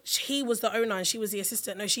 I thought he was the owner and she was the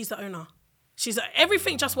assistant. No, she's the owner.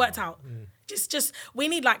 Everything just worked out. Just we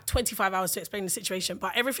need like 25 hours to explain the situation,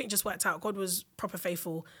 but everything just worked out. God was proper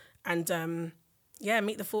faithful, and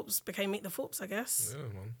Meet the Thorpes became Meet the Thorpes, I guess. Yeah,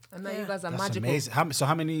 man. And now you guys are That's magical. amazing.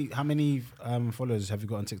 How many followers have you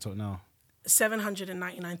got on TikTok now?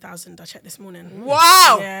 799,000. I checked this morning.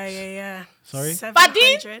 Wow. Yeah. Sorry?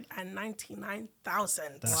 799,000.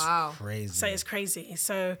 That's Wow. crazy. So it's crazy.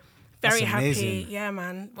 So very That's happy. amazing. Yeah,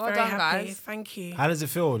 man. Well very done, happy. guys. Thank you. How does it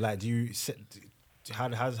feel? Like, do you sit? How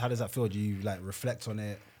does that feel? Do you like reflect on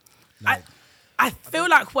it? I feel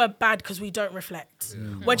like we're bad because we don't reflect.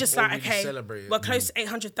 We're just Or like, we just okay, celebrate it. we're close to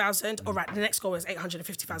 800,000. All right, the next goal is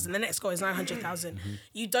 850,000. The next goal is 900,000.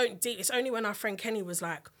 You don't it's only when our friend Kenny was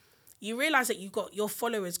like, you realise that your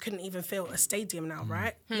followers couldn't even fill a stadium now,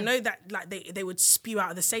 right? You know that like they would spew out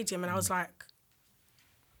of the stadium, and I was like,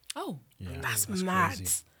 Oh. that's mad.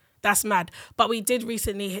 crazy. That's mad. But we did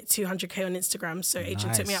recently hit 200K on Instagram, so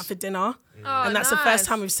Adrian took me Nice. out for dinner. Oh, And that's the nice. first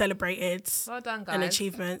time we've celebrated Well done, an guys.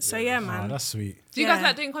 achievement. So yeah, Oh, man. that's sweet. Do you guys Yeah.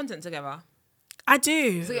 like doing content together? I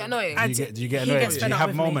do. Does it get annoying? I Do you get He annoyed? gets Do fed you up have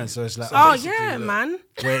with me. moments where it's like, Oh basically, yeah, look. man.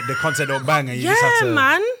 where the content don't bang and you Yeah, just have to...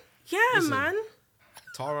 man. Yeah, man.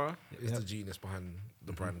 Tara is the genius behind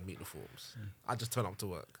the brand Meet the Thorpes. I just turn up to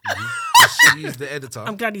work. She's the editor.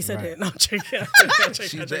 I'm glad you said Right. it. No, I'm joking.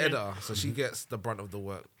 She's the editor, so she gets the brunt of the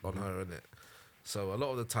work on her, innit? So a lot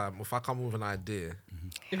of the time, if I come with an idea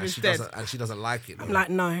and it's she dead. doesn't like it, I'm like,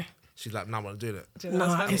 no. she's like, "No, I'm not doing it."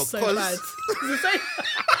 No, it's so bad.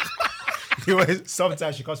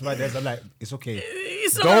 Sometimes she comes to my desk, I'm like, it's okay.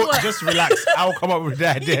 It's not Don't, work. just relax. I'll come up with the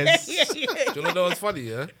ideas. Yeah. Do you know what's funny?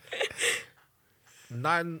 Yeah,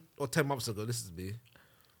 9 or 10 months ago, this is me.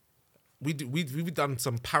 We've done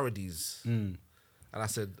some parodies, and I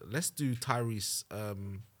said, let's do Tyrese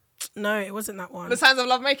No, it wasn't that one. The Signs of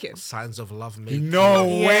Love Making. Signs of Love Making. No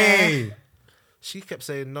Yeah. way. She kept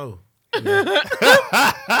saying no.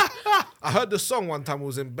 I heard the song one time I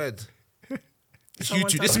was in bed. It's Someone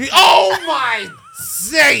YouTube. told This me. me. Oh my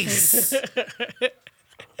days!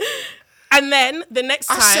 And then the next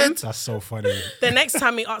I time, said- That's so funny. the next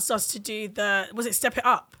time he asked us to do was it Step It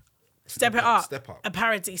Up? Step It Up. Step Up. A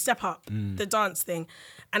parody, Step Up, the dance thing.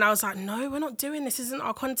 And I was like, no, we're not doing this. This isn't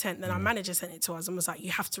our content. Then our manager sent it to us and was like,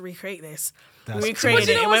 you have to recreate this. That's- We recreated But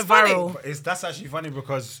you it. know It what's went funny? viral. But that's actually funny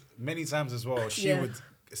because many times as well, she Yeah. would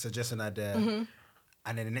suggest an idea,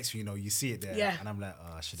 and then the next thing you know, you see it there, Yeah. and I'm like,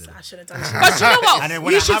 oh, I should have. I should have done it. But you know what? And then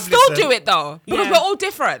when You I should have still listened- do it though, because Yeah. we're all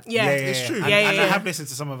different. Yeah. It's true. And, Yeah, and yeah, I yeah. have listened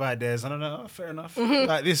to some of her ideas, and I'm like, oh, fair enough.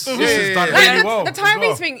 Like this yeah, is done yeah. really Like, well. the as Tyrese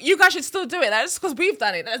well. thing, you guys should still do it. Like, just because we've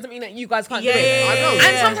done it, that doesn't mean that you guys can't Yeah, do it. yeah, I know. yeah.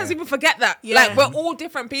 And sometimes people forget that. Yeah. Like, we're all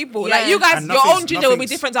different people. Yeah. Like, you guys, And your nothing's- own ginger will be nothing's-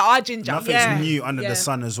 different to our ginger. Nothing's Yeah. new under Yeah. the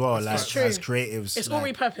sun as well. Like true. as creatives, It's all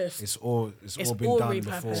like, repurposed. It's all been all done repurposed.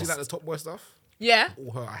 before. See like the Top Boy stuff? Yeah. All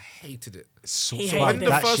her, I hated it. So, He so hated that it.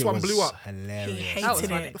 When the first shit one was blew up, hilarious. He That was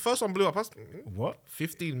hated funny. it. The first one blew up. What?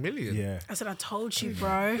 15 million. Yeah. I said, I told you,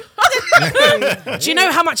 bro. Do you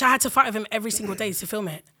know how much I had to fight with him every single day to film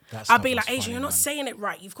it? That I'd stuff be was like, funny, Adrian, you're not man. saying it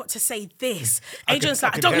right. You've got to say this. I Adrian's can-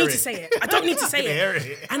 like, I I can don't hear need to it. say it. I don't need to say hear it.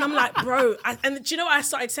 it. And I'm like, bro. And do you know what I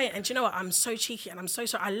started saying? And do you know what? I'm so cheeky and I'm so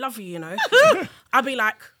sorry. I love you, you know. I'd be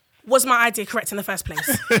like, was my idea correct in the first place?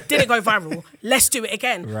 Did it go viral? Let's do it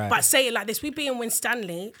again. Right. But say it like this. We'd be in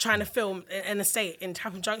Winstanley trying to film an estate in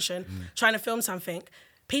Clapham Junction, trying to film something.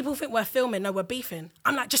 People think we're filming, no, we're beefing.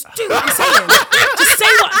 I'm like, just do what I'm saying. Just say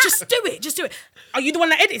what, just do it, just do it. Are you the one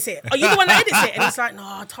that edits it? Are you the one that edits it? And it's like,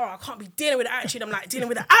 no, Tara, I can't be dealing with the attitude. I'm like, dealing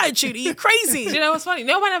with the attitude, are you crazy? Do you know what's funny?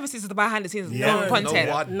 No one ever sees the behind the scenes of Yeah. no content.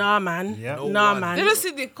 No one. Nah, man. Yeah. No Nah, one. man. They just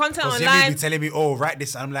see the content Because online. be telling me, oh, write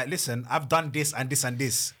this. And I'm like, listen, I've done this and this and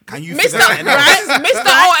this. Can you Mr. figure that out? Right?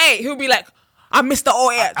 Mr. 08, he'll be like, I'm Mr.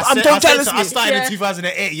 08. Don't jealous I me. started Yeah. in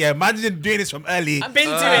 2008. Yeah, man didn't doing this from early. I've been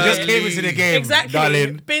doing I just it. came into the game, Exactly.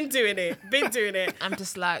 darling. Been doing it. I'm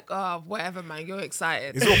just like, oh, whatever, man. You're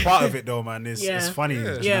excited. It's all part of it, though, man. It's Yeah. funny. Do you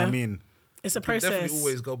know what Yeah. I mean? It's a You definitely process.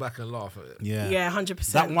 always go back and laugh at it. Yeah. Yeah,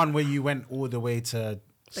 100%. That one where you went all the way to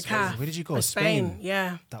The calf. Where did you go? Spain.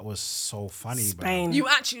 Yeah. That was so funny, Spain. You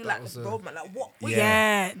actually like the road, man. Like, what?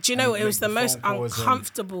 Yeah. Do you know, And it was the make most phone calls and-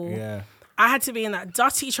 uncomfortable. Yeah. I had to be in that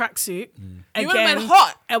dirty tracksuit. You would've been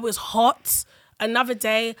hot. It was hot. Another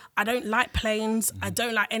day. I don't like planes. I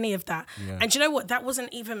don't like any of that. Yeah. And do you know what? That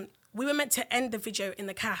wasn't even. We were meant to end the video in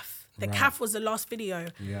the CAF. The Right. CAF was the last video.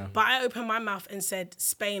 Yeah. But I opened my mouth and said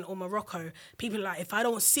Spain or Morocco. People are like, if I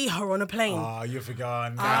don't see her on a plane. Oh, you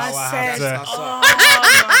forgot. Now I I said, have to. oh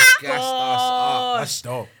my Gassed us God. That's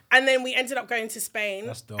dope. And then we ended up going to Spain.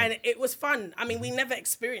 That's dope. And it was fun. I mean, we never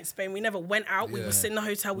experienced Spain. We never went out. We Yeah. were sitting in the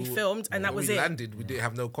hotel, we filmed, and that When was we it. landed, we didn't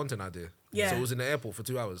have no content idea. Yeah. So it was in the airport for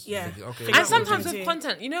 2 hours. Yeah. Thinking, okay. Figure And out what sometimes we with do.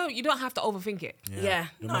 content, you know, you don't have to overthink it. Yeah,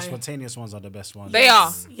 The no. most spontaneous ones are the best ones. They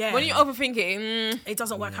are. Yeah. When you overthink it, It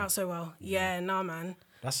doesn't work out so well. Yeah, nah, man.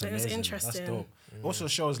 That's But it was amazing. interesting. That's dope. Also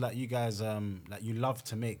shows like you guys like you love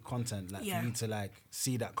to make content. Like Yeah. for you to like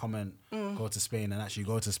see that comment, go to Spain and actually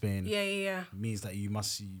go to Spain. Yeah. Means that you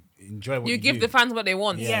must enjoy what you you give do. the fans what they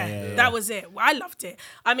want. Yeah, yeah. that was it. I loved it.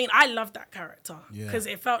 I mean, I loved that character Yeah. because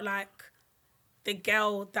it felt like the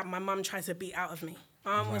girl that my mum tried to beat out of me.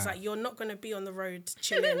 My mum was Right. like, "You're not gonna be on the road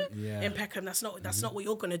chilling Yeah. in Peckham. That's not what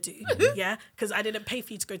you're gonna do. Yeah, because I didn't pay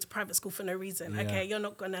for you to go to private school for no reason. Yeah. Okay, you're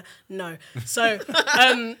not gonna no." So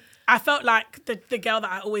I felt like the girl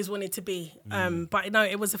that I always wanted to be. But no,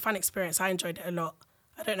 it was a fun experience. I enjoyed it a lot.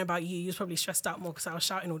 I don't know about you. You was probably stressed out more because I was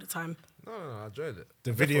shouting all the time. No, I enjoyed it.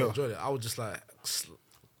 The Definitely video. enjoyed it. I was just like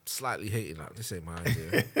slightly hating like this ain't my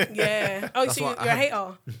idea. Yeah. Oh, That's so what you're I a had-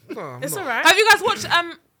 hater. No, I'm It's not. all right. Have you guys watched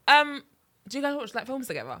do you guys watch like films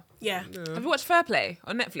together? Yeah. Have you watched Fair Play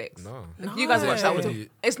on Netflix? No. You guys watch that No. one?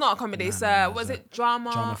 It's not a comedy. It's was it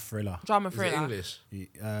drama? Drama thriller. Drama Is it thriller. English?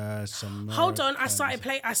 Some Hold on, I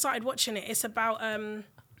Americans. started watching it. It's about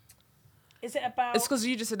is it about It's because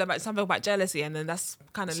you just said about something about jealousy, and then that's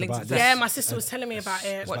kind of It's linked about to this. yeah, my sister was telling me about it.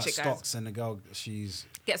 It's Watch about it, guys. stocks and the girl, she's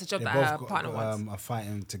Gets a job they that both her partner wants. are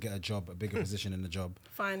fighting to get a job, a bigger position in the job.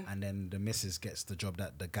 Fine. And then the missus gets the job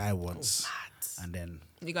that the guy wants. And then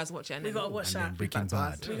You guys watch it. And We then- gotta watch and then that. Breaking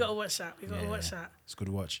Bad. We gotta watch that. We gotta Yeah, watch that. It's good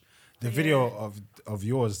to watch. The video of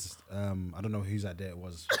yours, I don't know whose idea it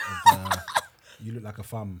was. Of, you look like a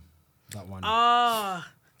femme. That one. Ah,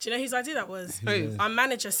 Do you know whose idea that was? Who? Our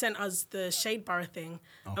manager sent us the Shade Borough thing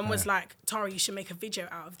and was like, Tara, you should make a video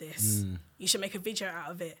out of this. You should make a video out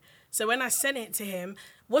of it. So when I sent it to him,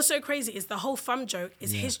 what's so crazy is the whole thumb joke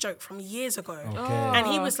is his joke from years ago. And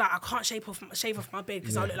he was like, I can't shave off my beard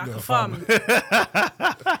because I look like a thumb.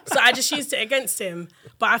 So I just used it against him.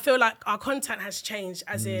 But I feel like our content has changed,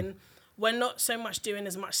 as in we're not so much doing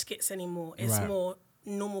as much skits anymore. It's more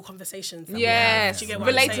normal conversations. That Yes, do you get what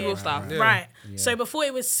I'm saying? relatable stuff. Right. So before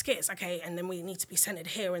it was skits, okay, and then we need to be centered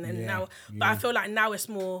here, and then now. But I feel like now it's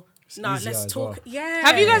more. Nah, easier let's as talk. well. Yeah.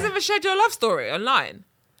 Have you guys ever shared your love story online?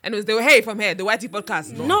 And it was the Hey from here, the YT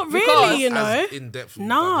podcast. Not Because- really, you know. As in depth.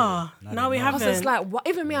 Nah, no, we I was haven't. just like, what?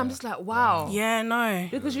 Even me, I'm just like, wow. Yeah, no.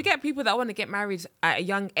 Because you get people that want to get married at a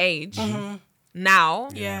young age now.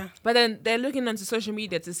 Yeah. But then they're looking onto social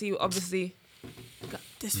media to see, obviously.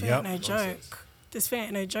 This thing Yep. ain't no joke. This thing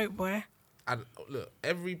ain't no joke, boy. And look,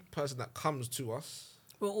 every person that comes to us,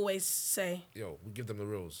 We'll always say. yo, we give them the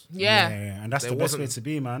reals. Yeah. And that's There the best way wasn't- to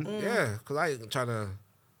be, man. Yeah, because I ain't trying to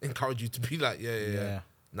encourage you to be like, yeah. Yeah.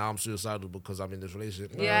 Now I'm suicidal because I'm in this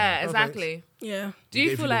relationship. No, Yeah, no exactly. Yeah. Do We you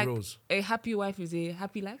gave feel you the like rules. a happy wife is a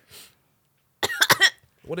happy life? thanks.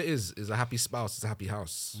 What it is a happy spouse, it's a happy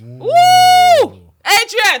house. Woo!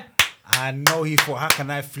 Adrian! I know he thought, how can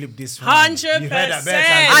I flip this one? 100%. You heard that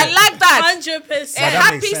better I time. like that. 100%. A that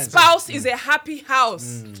happy makes sense. spouse is a happy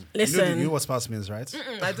house. Listen. You know what spouse means, right?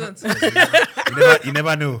 I don't. You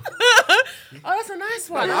never knew. Oh, that's a nice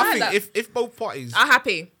one. I I like think that. if both parties, I'm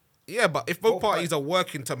happy. yeah, but if both parties are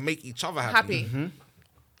working to make each other happy, Happy.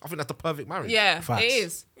 I think that's the perfect marriage. Yeah, Facts. it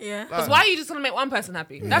is. Yeah. Because why are you just going to make one person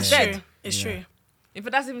happy? That's It's dead. true. It's true. If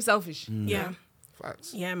that's even selfish. Yeah.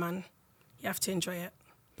 Facts. Yeah, man. You have to enjoy it.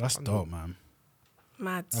 That's dope, man.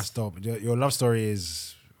 Mad. That's dope. Your love story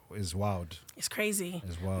is wild. It's crazy.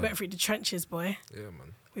 It's wild. We went through the trenches, boy. Yeah,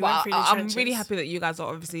 man. We But went through the I'm trenches. really happy that you guys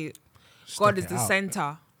are obviously, Stuck God is it the out.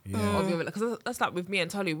 center Yeah. of your, because that's like with me and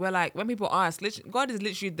Tolly. We're like, when people ask, God is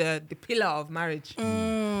literally the pillar of marriage.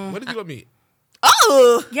 Where did you got me?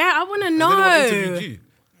 Oh! Yeah, I want to Has anyone know. interviewed you?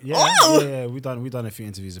 Yeah, we done a few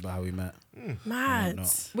interviews about how we met. Mad.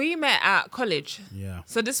 whatnot. We met at college. Yeah.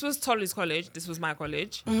 So this was Tolly's college. This was my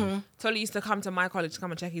college. Tolly used to come to my college to come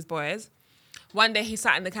and check his boys. One day he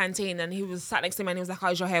sat in the canteen and he was sat next to me and he was like,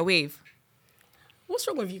 how's your hair wave? What's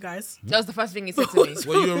wrong with you guys? That was the first thing he said to me.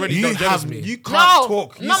 Well, you already don't jealous me. You can't No,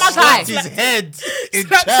 talk. You not my slapped guy. his head in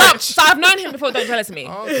Slap- church. So I've known him before Don't Jealous Me.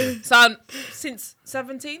 Oh, okay. So since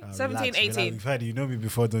 17, Relax, 17, 18. relax. We've heard you know me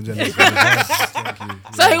before. Don't jealous.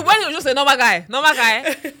 So he went, it was just a normal guy.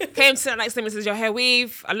 Came sit next to me and says, your hair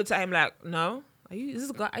weave. I looked at him like, no. Are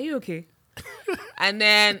you okay? And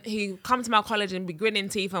then he come to my college and be grinning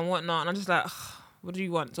teeth and whatnot. And I'm just like, "Ugh, what do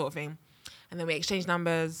you want, sort of thing. And then we exchanged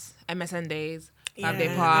numbers, MSN days,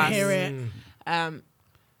 5-day I pass. hear it.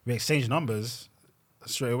 We exchanged numbers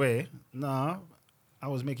straight away. Nah, I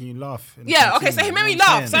was making you laugh. in the Yeah, okay, canteen, so he you made know me what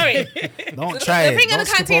I'm laugh. saying? Sorry. Don't try The it. thing in Don't the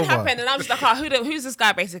skip canteen over. happened, and I was just like, oh, who's this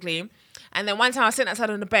guy, basically? And then one time I was sitting outside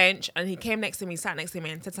on the bench, and he came next to me, sat next to me,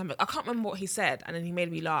 and said something. I can't remember what he said, and then he made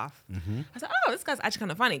me laugh. Mm-hmm. I said, oh, this guy's actually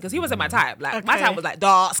kind of funny, because he wasn't my type. Like, my Okay. type was like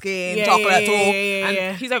dark skin, Yeah, chocolate, yeah, tall, yeah, and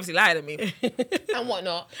yeah. he's obviously lied to me and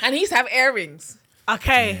whatnot. And he used to have earrings.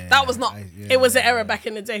 Okay. That was not. It was an era back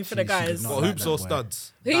in the day for the She did guys. not. Well, like hoops that or boy.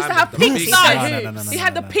 studs? He used to Diamond, have the pink big studs. diamond. He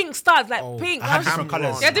had the pink studs, like Oh. pink. I had was- different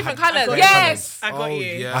colours. Yeah, different I had colours. got Yes. I got Oh, you.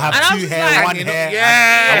 yeah. I have And I was two just hair, like- one hair.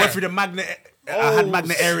 Yeah. I went through the magnet. I had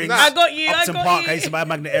magnet earrings. snap. I got you. I Upton got Park, you. I used to buy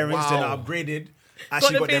magnet earrings. Then I Wow. upgraded.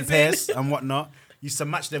 Actually the got them business. pairs and whatnot. Used to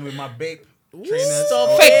match them with my babe trainers.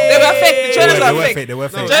 Stop Fake. They were fake. The They trainers were, were fake. fake. They were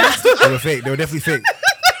fake. They were fake. They were definitely fake.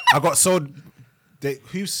 I got sold.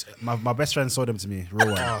 My best friend sold them to me. Real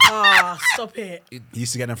one. Ah, stop it. He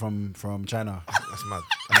used to get them from China. That's mad.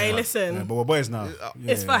 Hey, listen. Yeah, but we're boys now.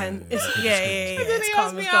 It's fine. It's yeah. And then It's he calm.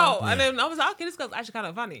 asked me It's calm. out, and then I was like, okay, this guy's actually kind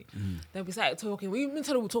of funny. Then we started talking. We even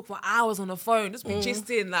told him we talk for hours on the phone, just be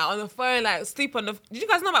gisting, like on the phone, like sleep on the. Did you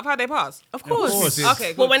guys know about 5-day pass? Of course. course.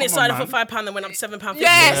 Okay, Well, good. when it Come started on, for man. £5, then went up to £7.50.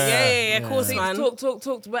 Yes. Yeah. Of course, So man.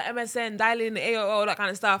 talked, with MSN, dialing, AOO, all that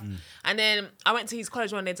kind of stuff. And then I went to his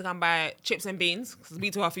college one day to come buy chips and beans, because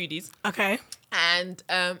we two are foodies. Okay. And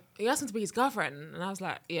he asked me to be his girlfriend, and I was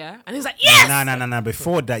like, yeah. And he was like, yes! Nah.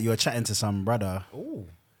 Before that, you were chatting to some brother. Hold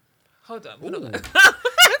on. We're not gonna-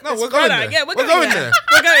 No, we're going there. Yeah, we're going going there. there.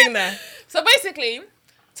 We're going there. So basically,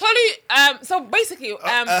 he asked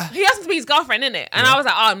me to be his girlfriend, innit? And I was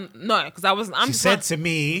like, no, because I wasn't. I'm She just said to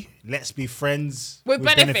me, "Let's be friends with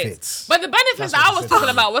benefits. But the benefits That's that I what was she talking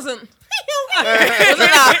said. about wasn't.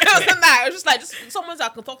 It wasn't that. It was just like someone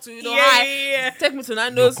that I can talk to. You know, Yeah, hi, yeah. take me to Your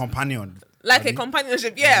Nando's, companion. like a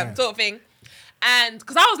companionship, sort of thing. And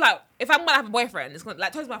because I was like, if I'm gonna have a boyfriend, it's gonna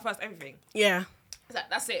like Tony's my first everything. Yeah. It's like,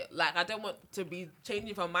 that's it. Like, I don't want to be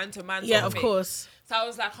changing from man to man. Yeah, sort of thing. course. So I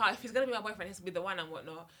was like, if he's gonna be my boyfriend, he has to be the one and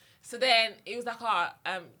whatnot. So then it was like,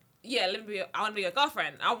 yeah, I want to be your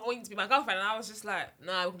girlfriend. I want you to be my girlfriend. And I was just like,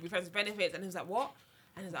 no, we can be friends with benefits. And he was like, what?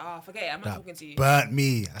 And he's like, oh, forget it. I'm not talking to you. Burnt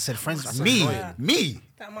me. I said, friends with me. annoying. Me.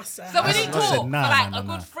 That must have. So we didn't I said, talk nah, for like nah, a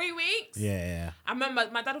nah. good 3 weeks. Yeah. I remember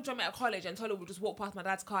my dad would drop me at college and Tolu would just walk past my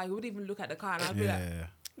dad's car. He wouldn't even look at the car. And I'd be like,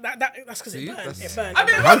 That's because See, it burned. that's- It burned. I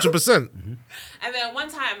mean, 100%. and then one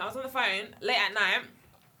time I was on the phone late at night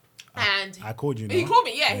and I called you. he no? called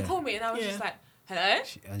me. Yeah, he called me and I was Yeah. just like, hello?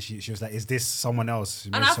 And she was like, is this someone else? She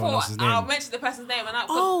And made I someone else's thought, name. I'll mention the person's name.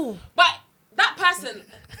 Oh. But that person,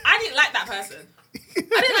 I didn't like that person. I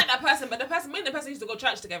didn't like that person, but me and the person used to go to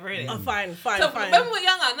church together, really. Oh, fine. So when we were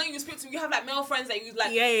younger, I know you speak to, you have like male friends that you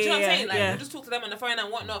like, Yeah, do you know what I'm yeah, saying? Like, yeah. you just talk to them on the phone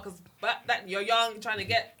and whatnot, because that you're young, trying to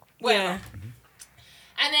get whatever. Yeah.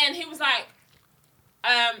 And then he was like,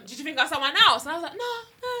 did you think I was someone else? And I was like,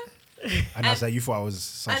 no. And I was like, you thought I was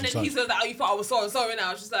such And and then he such. said, oh, you thought I was so and so, and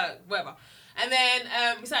I was just like, whatever. And then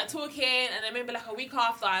we started talking, and then maybe like a week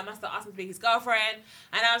after, I must have asked him to be his girlfriend,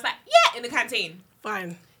 and I was like, yeah, in the canteen.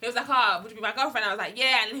 Fine. He was like, would you be my girlfriend? I was like,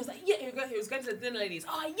 yeah. And he was like, yeah. He was going to the dinner ladies.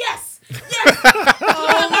 Oh, yes.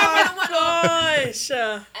 Oh my gosh.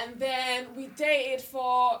 And then we dated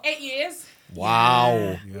for 8 years. Wow.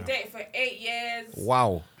 Yeah. We dated for 8 years.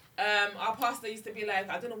 Wow. Our pastor used to be like,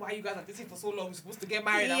 I don't know why you guys are dating for so long. We're supposed to get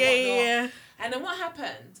married and Yeah, whatnot. yeah. And then what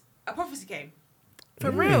happened? A prophecy came.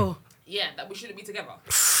 For real. Yeah, that we shouldn't be together.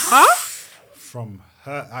 Huh? From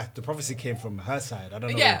her, the prophecy came from her side. I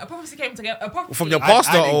don't know. Yeah, a prophecy came together. A prophecy. From your I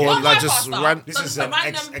pastor didn't or get Not like my just pastor. ran? This So is a an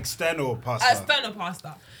random- external pastor. external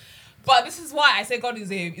pastor. But this is why I say God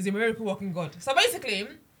is a miracle working God. So basically,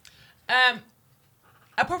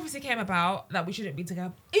 a prophecy came about that we shouldn't be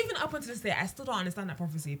together. Even up until this day, I still don't understand that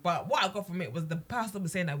prophecy. But what I got from it was the pastor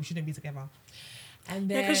was saying that we shouldn't be together. And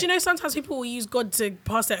then, Yeah, because you know sometimes people will use God to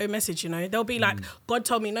pass their own message. You know, they'll be like, "God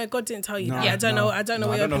told me." No, God didn't tell you. No, that. I don't know. I don't know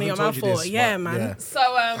what you're opening your mouth for. Yeah, man. Yeah. so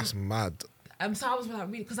That's mad. so I was like,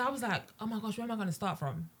 really, because I was like, oh my gosh, where am I going to start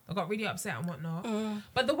from? I got really upset and whatnot.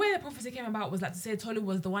 But the way the prophecy came about was like to say Tolu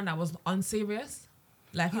was the one that was unserious.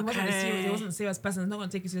 Like he wasn't a serious, he wasn't a serious person. He's not going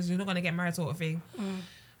to take you seriously. You're not going to get married, sort of thing.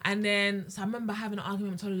 And then, so I remember having an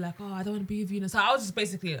argument with Tolu, like, oh, I don't want to be with you. So I was just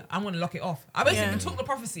basically, I'm going to lock it off. I basically took the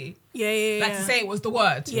prophecy, Yeah. like to say it was the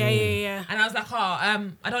word. Yeah. And I was like, I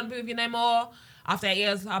don't want to be with you no more. After 8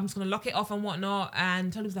 years, I'm just going to lock it off and whatnot.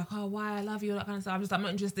 And Tony was like, oh, why? I love you, all that kind of stuff. I'm just like, I'm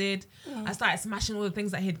not interested. I started smashing all the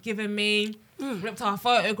things that he'd given me, ripped our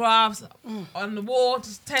photographs on the wall,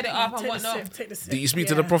 just teared it up and Take the whatnot. sip. Take the sip. Did you speak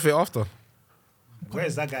to the prophet after?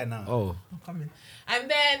 Where's that guy now? Oh. I'm coming. And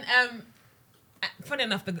then, funny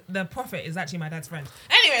enough, the prophet is actually my dad's friend.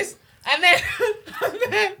 Anyways, and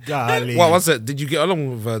then Golly. What was it? Did you get along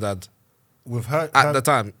with her dad With her at the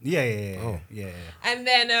time? Yeah. Oh. Yeah. and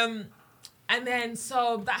then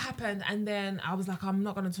so that happened, and then I was like, I'm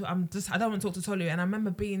not gonna talk. I don't want to talk to Tolu. And I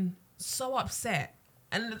remember being so upset.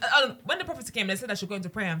 And when the prophecy came, they said I should go into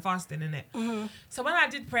prayer and fasting in it. So when I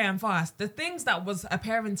did prayer and fast, the things that was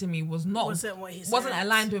apparent to me wasn't what he wasn't said.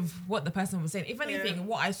 aligned with what the person was saying. If anything,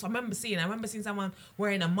 what I remember seeing someone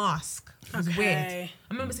wearing a mask. It was weird. I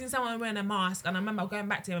remember seeing someone wearing a mask, and I remember going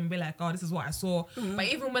back to him and be like, "Oh, this is what I saw." But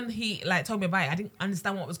even when he like told me about it, I didn't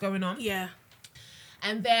understand what was going on. Yeah.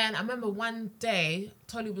 And then I remember one day,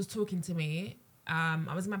 Tolly was talking to me.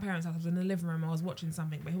 I was in my parents' house. I was in the living room. I was watching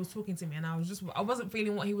something, but he was talking to me, and I wasn't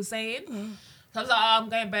feeling what he was saying. So I was like, oh, I'm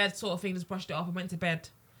going to bed, sort of thing. Just brushed it off. I went to bed,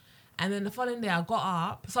 and then the following day, I got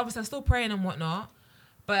up. So obviously, I was still praying and whatnot,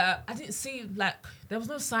 but I didn't see there was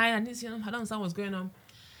no sign. I didn't see. I don't understand what was going on.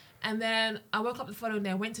 And then I woke up the following day.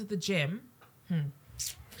 I went to the gym.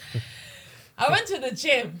 I went to the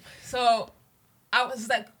gym. So I was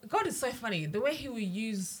like, God is so funny. The way he will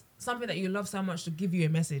use something that you love so much to give you a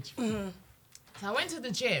message. So I went to the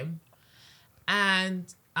gym,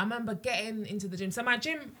 and I remember getting into the gym. So my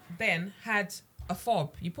gym then had a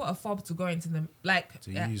fob. You put a fob to go into the So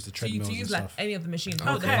you use the treadmills to use and like stuff. any of the machines.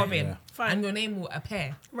 Put the Okay. fob in, Yeah. Fine. and your name will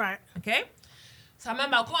appear. Right. Okay. So I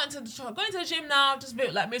remember I got into the gym now, just a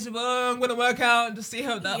bit like miserable. Oh, I'm gonna work out and just see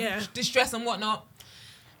how that distress and whatnot.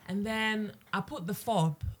 And then I put the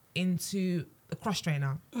fob into the cross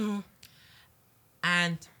trainer,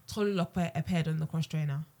 and Tolu Lope appeared on the cross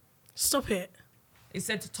trainer. Stop it. It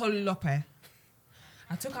said to Tolu Lope.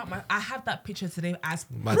 I took out I have that picture today as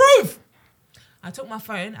Man. proof. I took my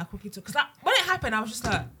phone, I quickly took, because when it happened, I was just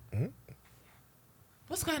like,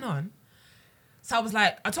 what's going on? So I was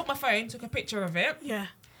like, I took my phone, took a picture of it, Yeah.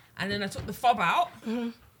 and then I took the fob out,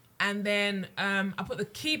 And then I put the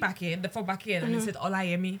key back in, the fob back in, and it said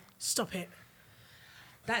Olayemi. Stop it.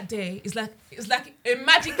 That day, it's like a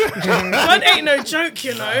magic. One ain't no joke,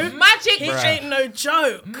 you know. Magic. He ain't no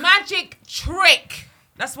joke. Magic trick.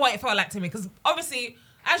 That's what it felt like to me. Because obviously,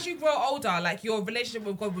 as you grow older, like your relationship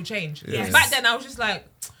with God will change. Yes. Back then, I was just like,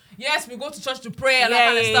 yes, we go to church to pray and that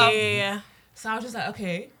kind of stuff. Yeah. So I was just like,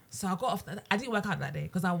 okay. So I got off. I didn't work out that day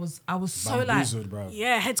because I was so like, Bamboozled, bro.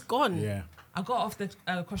 Yeah, head's gone. Yeah. I got off the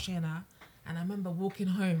cross trainer and I remember walking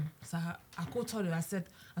home. So I called Tolu. I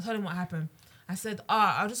told him what happened. I said,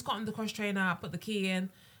 I just got on the cross trainer, I put the key in,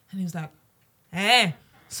 and he was like,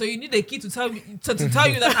 so you need a key to tell me to tell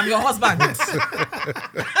you that I'm your husband. And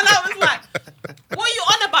I was like, what are you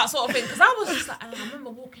on about, sort of thing? Because I was just like, and I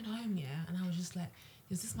remember walking home, and I was just like,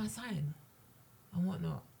 is this my sign? And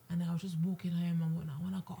whatnot. And I was just walking home and whatnot.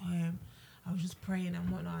 When I got home, I was just praying and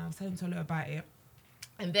whatnot, and I was telling Tolu about it.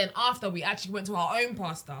 And then after, we actually went to our own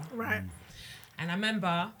pastor. Right. And I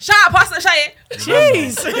remember, shout out Pastor Shaye.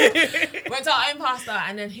 Jeez. Went to our own pastor,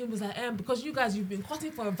 and then he was like, because you guys, you've been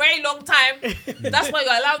cutting for a very long time. That's why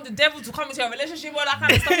you're allowing the devil to come into your relationship, all that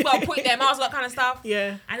kind of stuff. You gotta put in their mouths, all that kind of stuff.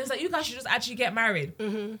 Yeah. And he was like, you guys should just actually get married.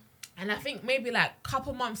 Mm-hmm. And I think maybe like a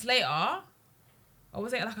couple months later, or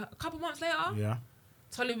was it like a couple months later? Yeah.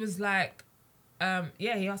 Tolly was like, he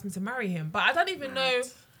asked me to marry him. But I don't even know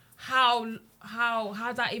how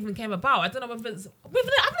that even came about. I don't know if it's... I've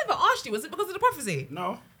never asked you. Was it because of the prophecy?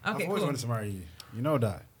 No. Okay, I've always cool. wanted to marry you. You know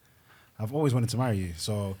that. I've always wanted to marry you.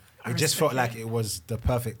 So it just felt like it was the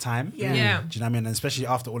perfect time. Yeah. Yeah. Do you know what I mean? And especially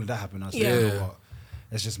after all of that happened, I was like, Yeah. you know what?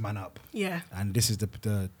 Let's just man up. Yeah. And this is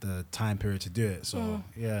the time period to do it. So,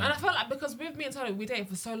 yeah. And I felt like because with me and Tolly, we dated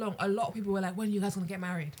for so long, a lot of people were like, when are you guys going to get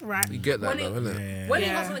married? Right. You get that, When though, it- innit? When are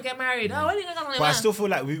you guys going to get married? Oh, when are you guys going to get But I married? still feel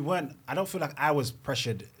like I don't feel like I was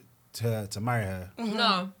pressured to marry her.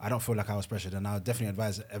 No. I don't feel like I was pressured, and I'll definitely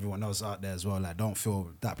advise everyone else out there as well, like, don't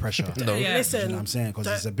feel that pressure. No. Yeah. Listen. You know what I'm saying? Because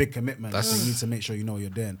it's a big commitment. So you need to make sure you know what you're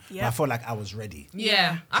doing. Yeah. But I feel like I was ready.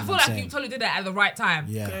 Yeah. I feel what I'm like saying? you totally did that at the right time.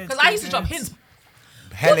 Yeah. Good. Because I used to drop hints.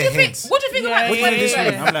 Hella What do you think? hints. What do you think about Yeah, What do you think of this this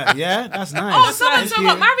ring? ring? I'm like, yeah, that's nice. Oh, so and Thank so you.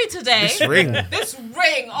 got married today. This ring. This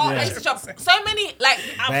ring. Oh, I used to drop so many, like,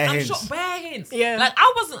 Bare I'm hints. sure, bare hints. Yeah. Like,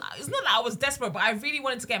 I wasn't, it's not that I was desperate, but I really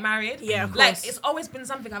wanted to get married. Yeah, of Like, course. it's always been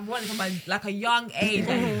something I've wanted from like a young age.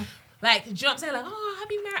 Like, do you know what I'm saying? Like, oh,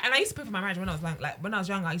 happy married. And I used to pray for my marriage when I was like when I was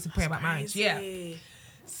younger, I used to pray about marriage. Yeah. Crazy.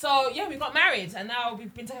 So, yeah, we got married. And now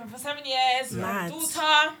we've been together for 7 years. We have a Mad.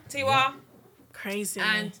 daughter, Tiwa. Crazy.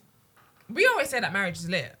 And we always say that marriage is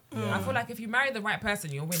lit. I feel like if you marry the right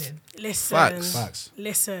person, you're winning. listen. Facts.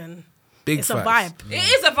 Listen. Big It's facts. a vibe. It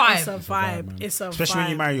is a vibe. It's a vibe. It's a Especially vibe.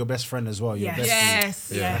 when you marry your best friend as well. Your Yes. bestie.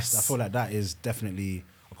 Yes. Yes. I feel like that is definitely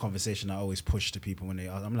a conversation I always push to people when they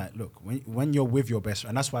ask. I'm like, look, when you're with your best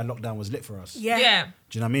friend, and that's why lockdown was lit for us. Yeah. Yeah. Do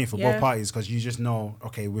you know what I mean? For Yeah. both parties, because you just know,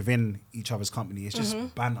 okay, within each other's company, it's just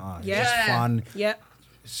banter. Yeah. It's just fun. Yeah.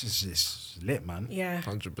 It's lit, man. Yeah.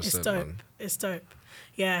 100%, It's dope. man. It's dope.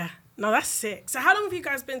 Yeah. No, that's sick. So how long have you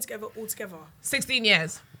guys been together all together? 16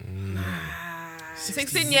 years. Ah,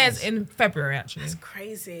 16 years in February, actually. that's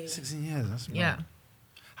crazy. 16 years. That's mad. Yeah.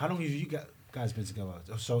 How long have you guys been together?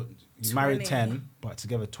 So you married 20. 10, but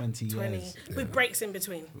together 20 20. years. With breaks in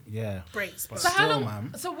between. Yeah. Breaks. But So how still, long?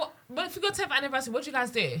 man. So what? But for your 10th anniversary, what did you guys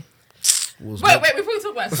do? Was Wait, before we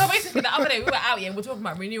talk about it. So basically, the other day we were out here and we're talking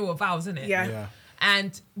about renewal of vows, innit? Yeah. Yeah.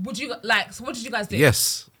 And would you like? So what did you guys do?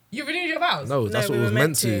 Yes. You renewed your vows? No, that's we what it was were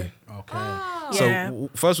meant to. Okay. Oh. So Yeah.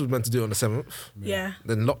 first we was meant to do it on the 7th. Yeah.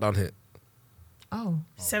 Then lockdown hit. Oh.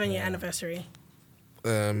 7-year anniversary.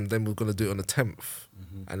 Then we were gonna do it on the 10th,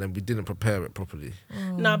 and then we didn't prepare it properly.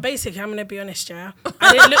 No, basically, I'm going to be honest, yeah.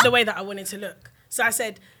 I didn't look the way that I wanted to look. So I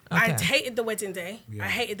said, I Okay. hated the wedding day. Yeah. I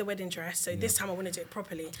hated the wedding dress. So this time I want to do it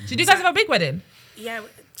properly. Did you guys have a big wedding? Yeah.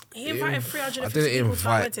 He invited I 350 didn't people to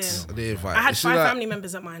our invite. wedding. I didn't invite. I had You see 5 that? family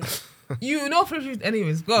members at mine. You know, for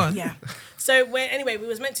anyways, go on. Yeah. So anyway, we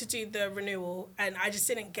was meant to do the renewal, and I just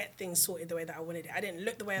didn't get things sorted the way that I wanted it. I didn't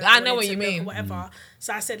look the way that I I know wanted what to you look mean. or whatever.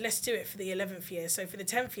 So I said, let's do it for the 11th year. So for the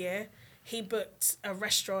 10th year, he booked a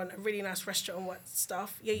restaurant, a really nice restaurant and what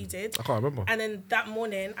stuff. Yeah, you did. I can't remember. And then that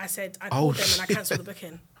morning, I said, I called them and I cancelled the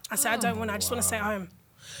booking. I said, I don't want. I just want to stay at home.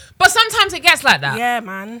 But sometimes it gets like that. Yeah,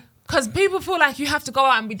 man. Because people feel like you have to go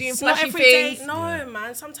out and be doing It's not flashy every day. things. No,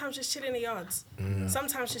 man. Sometimes just chill in the yards.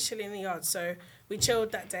 Sometimes just chill in the yards. So we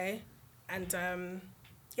chilled that day, and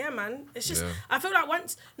yeah, man. It's just Yeah. I feel like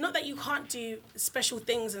once, not that you can't do special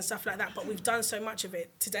things and stuff like that, but we've done so much of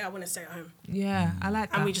it. Today I want to stay at home Yeah, I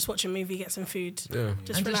like that. and we just watch a movie, get some food, Yeah.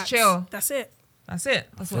 just And just relax. chill. That's it. That's it.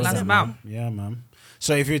 That's what Feel life's that, about. man. Yeah, man.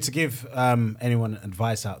 So if you were to give anyone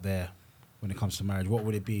advice out there when it comes to marriage, what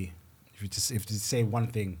would it be? If you to say one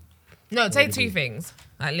thing No, say two things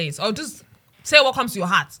at least, or just say what comes to your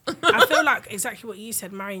heart. I feel like exactly what you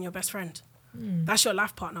said, marrying your best friend. That's your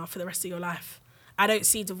life partner for the rest of your life. I don't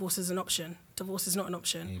see divorce as an option. Divorce is not an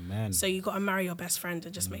option. Amen. So you got to marry your best friend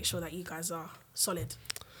and just make sure that you guys are solid.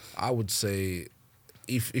 I would say,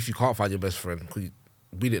 if you can't find your best friend, 'cause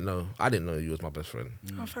I didn't know you was my best friend.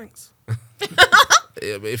 Oh, thanks.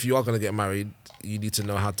 Yeah, but if you are going to get married, you need to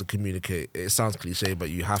know how to communicate. It sounds cliche, but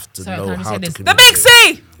you have to Sorry, know can you how say to this? communicate. The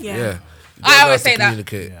big C! Yeah. Yeah. I always say that.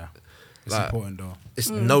 Communicate. Yeah. It's Like, important though. It's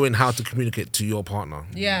knowing how to communicate to your partner.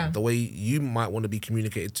 Yeah. The way you might want to be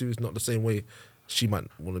communicated to is not the same way she might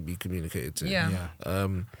want to be communicated to. Yeah.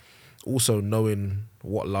 Also knowing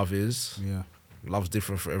what love is. Yeah. Love's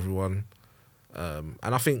different for everyone. And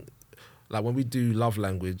I think, like, when we do love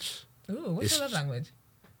language, Ooh, what's your love language?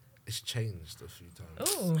 it's changed a few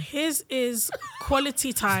times. Ooh. His is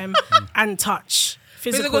quality time and touch.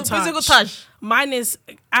 Physical touch. Mine is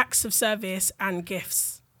acts of service and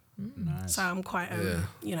gifts. Nice. So I'm quite,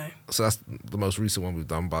 you know. So that's the most recent one we've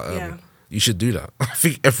done, but Yeah. you should do that. I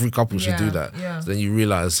think every couple should do Yeah, that. yeah. So then you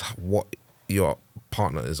realise what your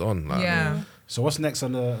partner is on. Like, Yeah. So what's next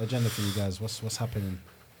on the agenda for you guys? What's happening?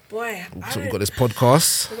 Boy, So we've got this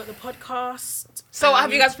podcast. we've got the podcast. So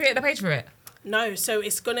have you guys created a page for it? No, so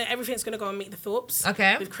everything's gonna go on Meet the Thorpes.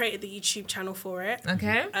 Okay. We've created the YouTube channel for it.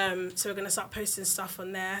 Okay. So we're gonna start posting stuff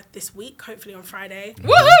on there this week, hopefully on Friday.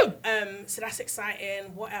 Woohoo! So that's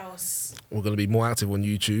exciting. What else? We're going to be more active on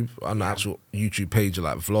YouTube, on the actual YouTube page,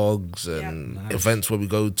 like vlogs and Nice. events where we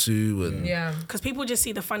go to and Yeah. Because people just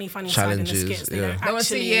see the funny Challenges, side in the skits. They yeah. don't They wanna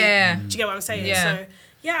see, actually. yeah. Do you get what I'm saying? Yeah. So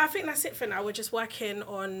yeah, I think that's it for now. We're just working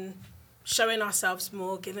on showing ourselves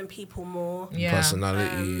more, giving people more. Yeah.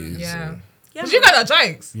 personalities. Yeah. and- Yeah, Because you man. guys are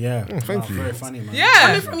jokes. Yeah. thank you. Very funny, man. Yeah.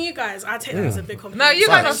 Coming from you guys, I take that as a big compliment. No, you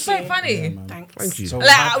guys are Thank so you. funny. Yeah, man. Thanks. Thank you. So Like,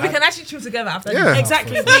 how- we how- can actually chill together after Yeah. this.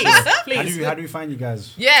 Exactly, please, How please. do we find you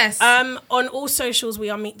guys? Yes. On all socials, we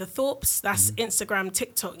are Meet the Thorpes. That's Instagram,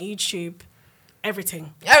 TikTok, YouTube,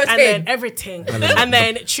 everything. Everything. And then everything. and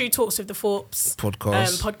then True Talks with the Thorpes.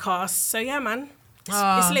 Podcast. Podcast. So yeah, man. It's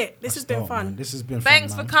Ah. lit. This has been Dope, fun. man. This has been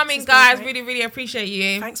Thanks fun, for man. coming, This has guys. been Really, really appreciate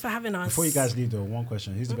you. Thanks for having us. Before you guys leave, though, one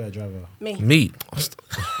question: who's the better driver? Me. Me.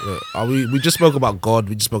 Look, we just spoke about God.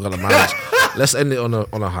 We just spoke about marriage. Let's end it on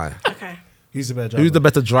a high. Okay. Who's the better driver? Who's the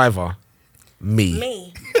better driver? Me.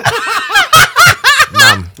 Me.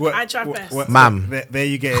 Ma'am. What- I drive what- best. what- Ma'am. There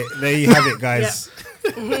you get it. There you have it, guys.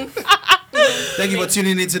 Thank you for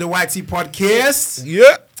tuning into the YT podcast.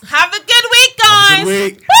 Yeah. Have a good week, Have guys. a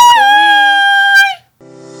good week.